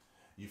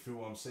 You feel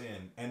what I'm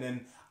saying? And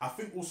then I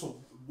think also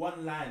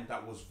one line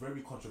that was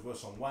very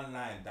controversial, one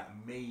line that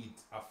made,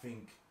 I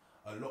think,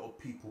 a lot of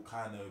people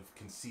kind of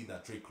can see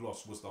that Drake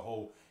lost was the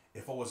whole,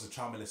 if I was a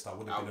child molester, I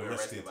would have been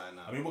arrested. By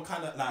now. I mean, what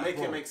kind of, like, make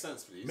it make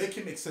sense, please. Make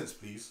it make sense,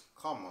 please.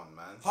 Come on,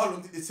 man. How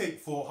long did it take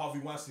for Harvey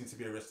Weinstein to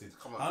be arrested?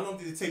 Come on. How long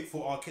did it take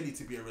for R. Kelly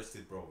to be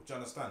arrested, bro? Do you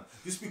understand?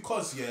 Just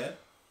because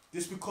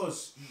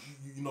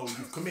you know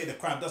you've committed a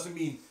crime doesn't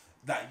mean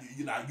that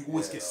you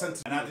always get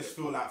sentenced. And I just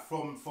feel like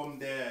from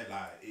there,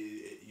 like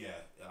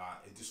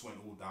it just went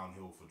all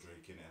downhill for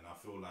Drake, innit? And I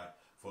feel like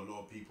for a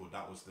lot of people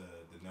that was the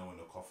nail in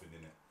the coffin,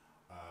 innit?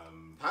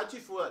 How do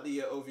you feel at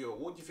the OVO?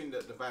 What do you think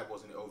that the vibe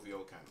was in the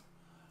OVO camp?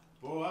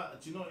 Bro,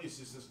 do you know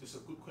it's a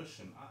good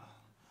question.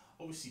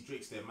 Obviously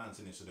Drake's their man's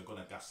in it, so they're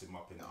gonna gas him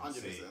up and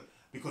say,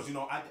 because you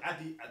know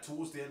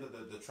towards the end of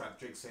the track,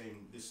 Drake's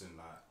saying, listen,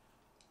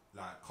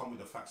 like come with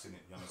the facts in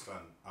it. You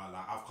understand?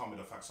 Like I've come with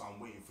the facts, so I'm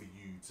waiting for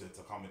you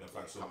to come with the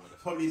facts. So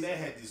probably in their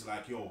head is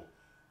like, yo,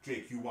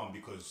 Drake, you won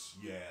because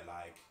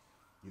like,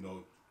 you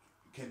know,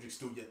 Kendrick's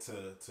still yet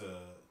to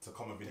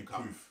come with any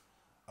proof.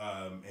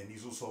 And he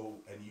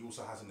also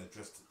hasn't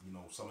addressed, you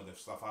know, some of the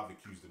stuff I've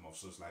accused him of.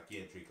 So it's like,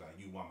 yeah, Drake, like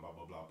you won, blah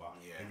blah blah. But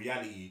in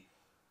reality,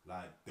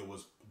 like there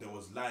was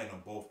lying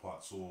on both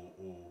parts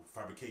or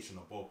fabrication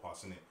on both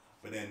parts, innit?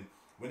 But then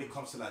when it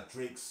comes to like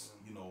Drake's,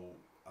 you know,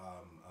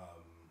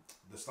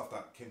 the stuff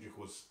that Kendrick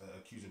was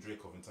accusing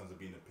Drake of in terms of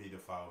being a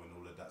paedophile and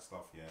all of that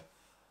stuff, yeah,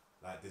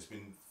 like there's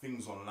been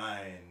things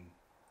online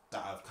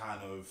that have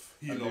kind of,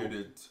 you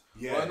alluded.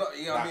 Know,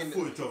 I mean,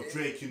 footage of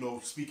Drake, you know,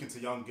 speaking to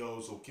young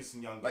girls or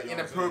kissing young girls. Like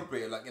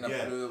inappropriate. I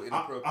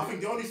think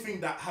the only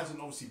thing that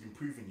hasn't obviously been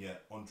proven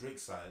yet on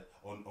Drake's side,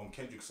 on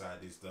Kendrick's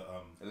side, is the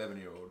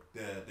 11-year-old.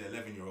 The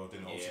 11-year-old,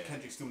 and obviously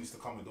Kendrick still needs to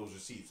come with those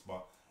receipts,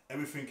 but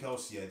everything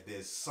else,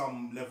 there's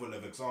some level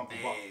of example.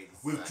 But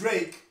with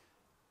Drake,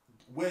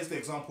 where's the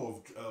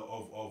example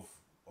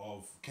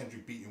of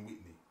Kendrick beating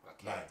Whitney?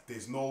 Like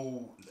there's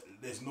no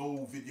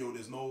video,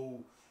 there's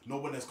no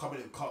one has come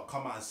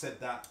out and said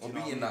that. Or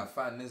beating that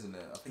fan, isn't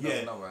it? I think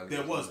that's another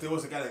there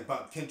was a guy that,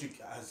 but Kendrick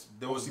has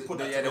there was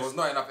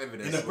not enough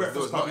evidence. In a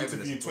Breakfast Club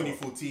interview in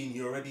 2014,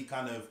 he already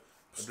kind of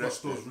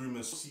squashed those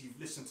rumours. So you've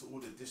listened to all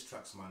the diss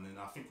tracks, man, and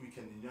I think we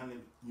can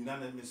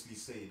unanimously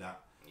say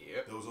that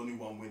there was only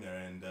one winner,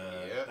 and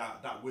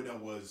that winner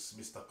was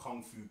Mr.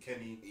 Kung Fu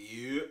Kenny. Do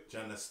you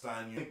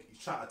understand?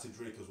 Shout out to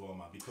Drake as well,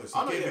 man, because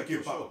he gave a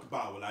good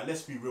battle. Like,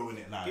 let's be real in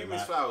it. Like, give him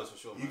his flowers for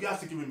sure. Man. You have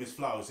to give him his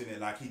flowers in it.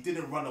 Like, he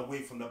didn't run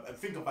away from and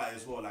think about it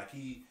as well. Like,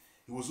 he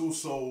was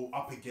also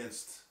up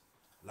against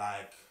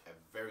like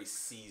a very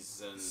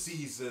seasoned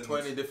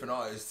 20 different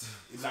artists.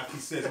 Like he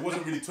says, it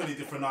wasn't really 20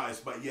 different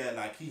artists, but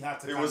like he had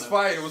to. It was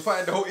fighting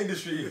the whole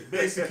industry.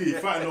 Basically,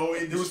 fighting the whole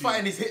industry. He was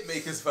fighting his hit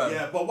makers, fam.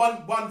 Yeah, but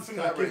one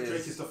thing I give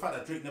Drake is the fact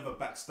that Drake never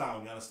backs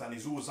down. You understand?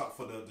 He's always up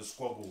for the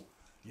squabble.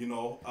 You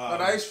know. No,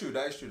 that is true.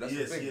 That's a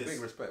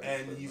big respect.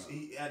 And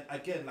and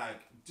again,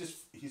 like just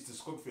his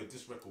discography of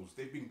disc records,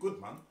 they've been good,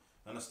 man.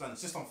 You understand?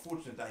 It's just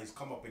unfortunate that he's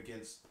come up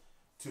against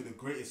to the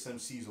greatest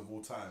MCs of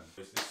all time.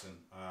 Listen,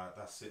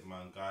 that's it,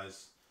 man,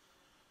 guys.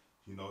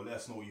 You know, let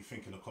us know what you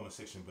think in the comment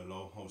section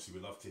below. Obviously,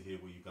 we'd love to hear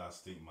what you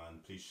guys think, man.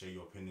 Please share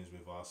your opinions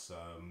with us.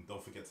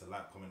 Don't forget to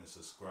like, comment, and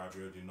subscribe.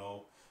 You already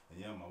know. And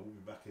yeah, man, we'll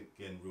be back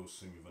again real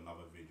soon with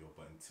another video.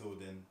 But until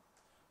then,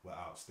 we're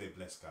out. Stay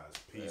blessed, guys.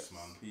 Peace,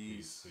 man.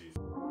 Peace.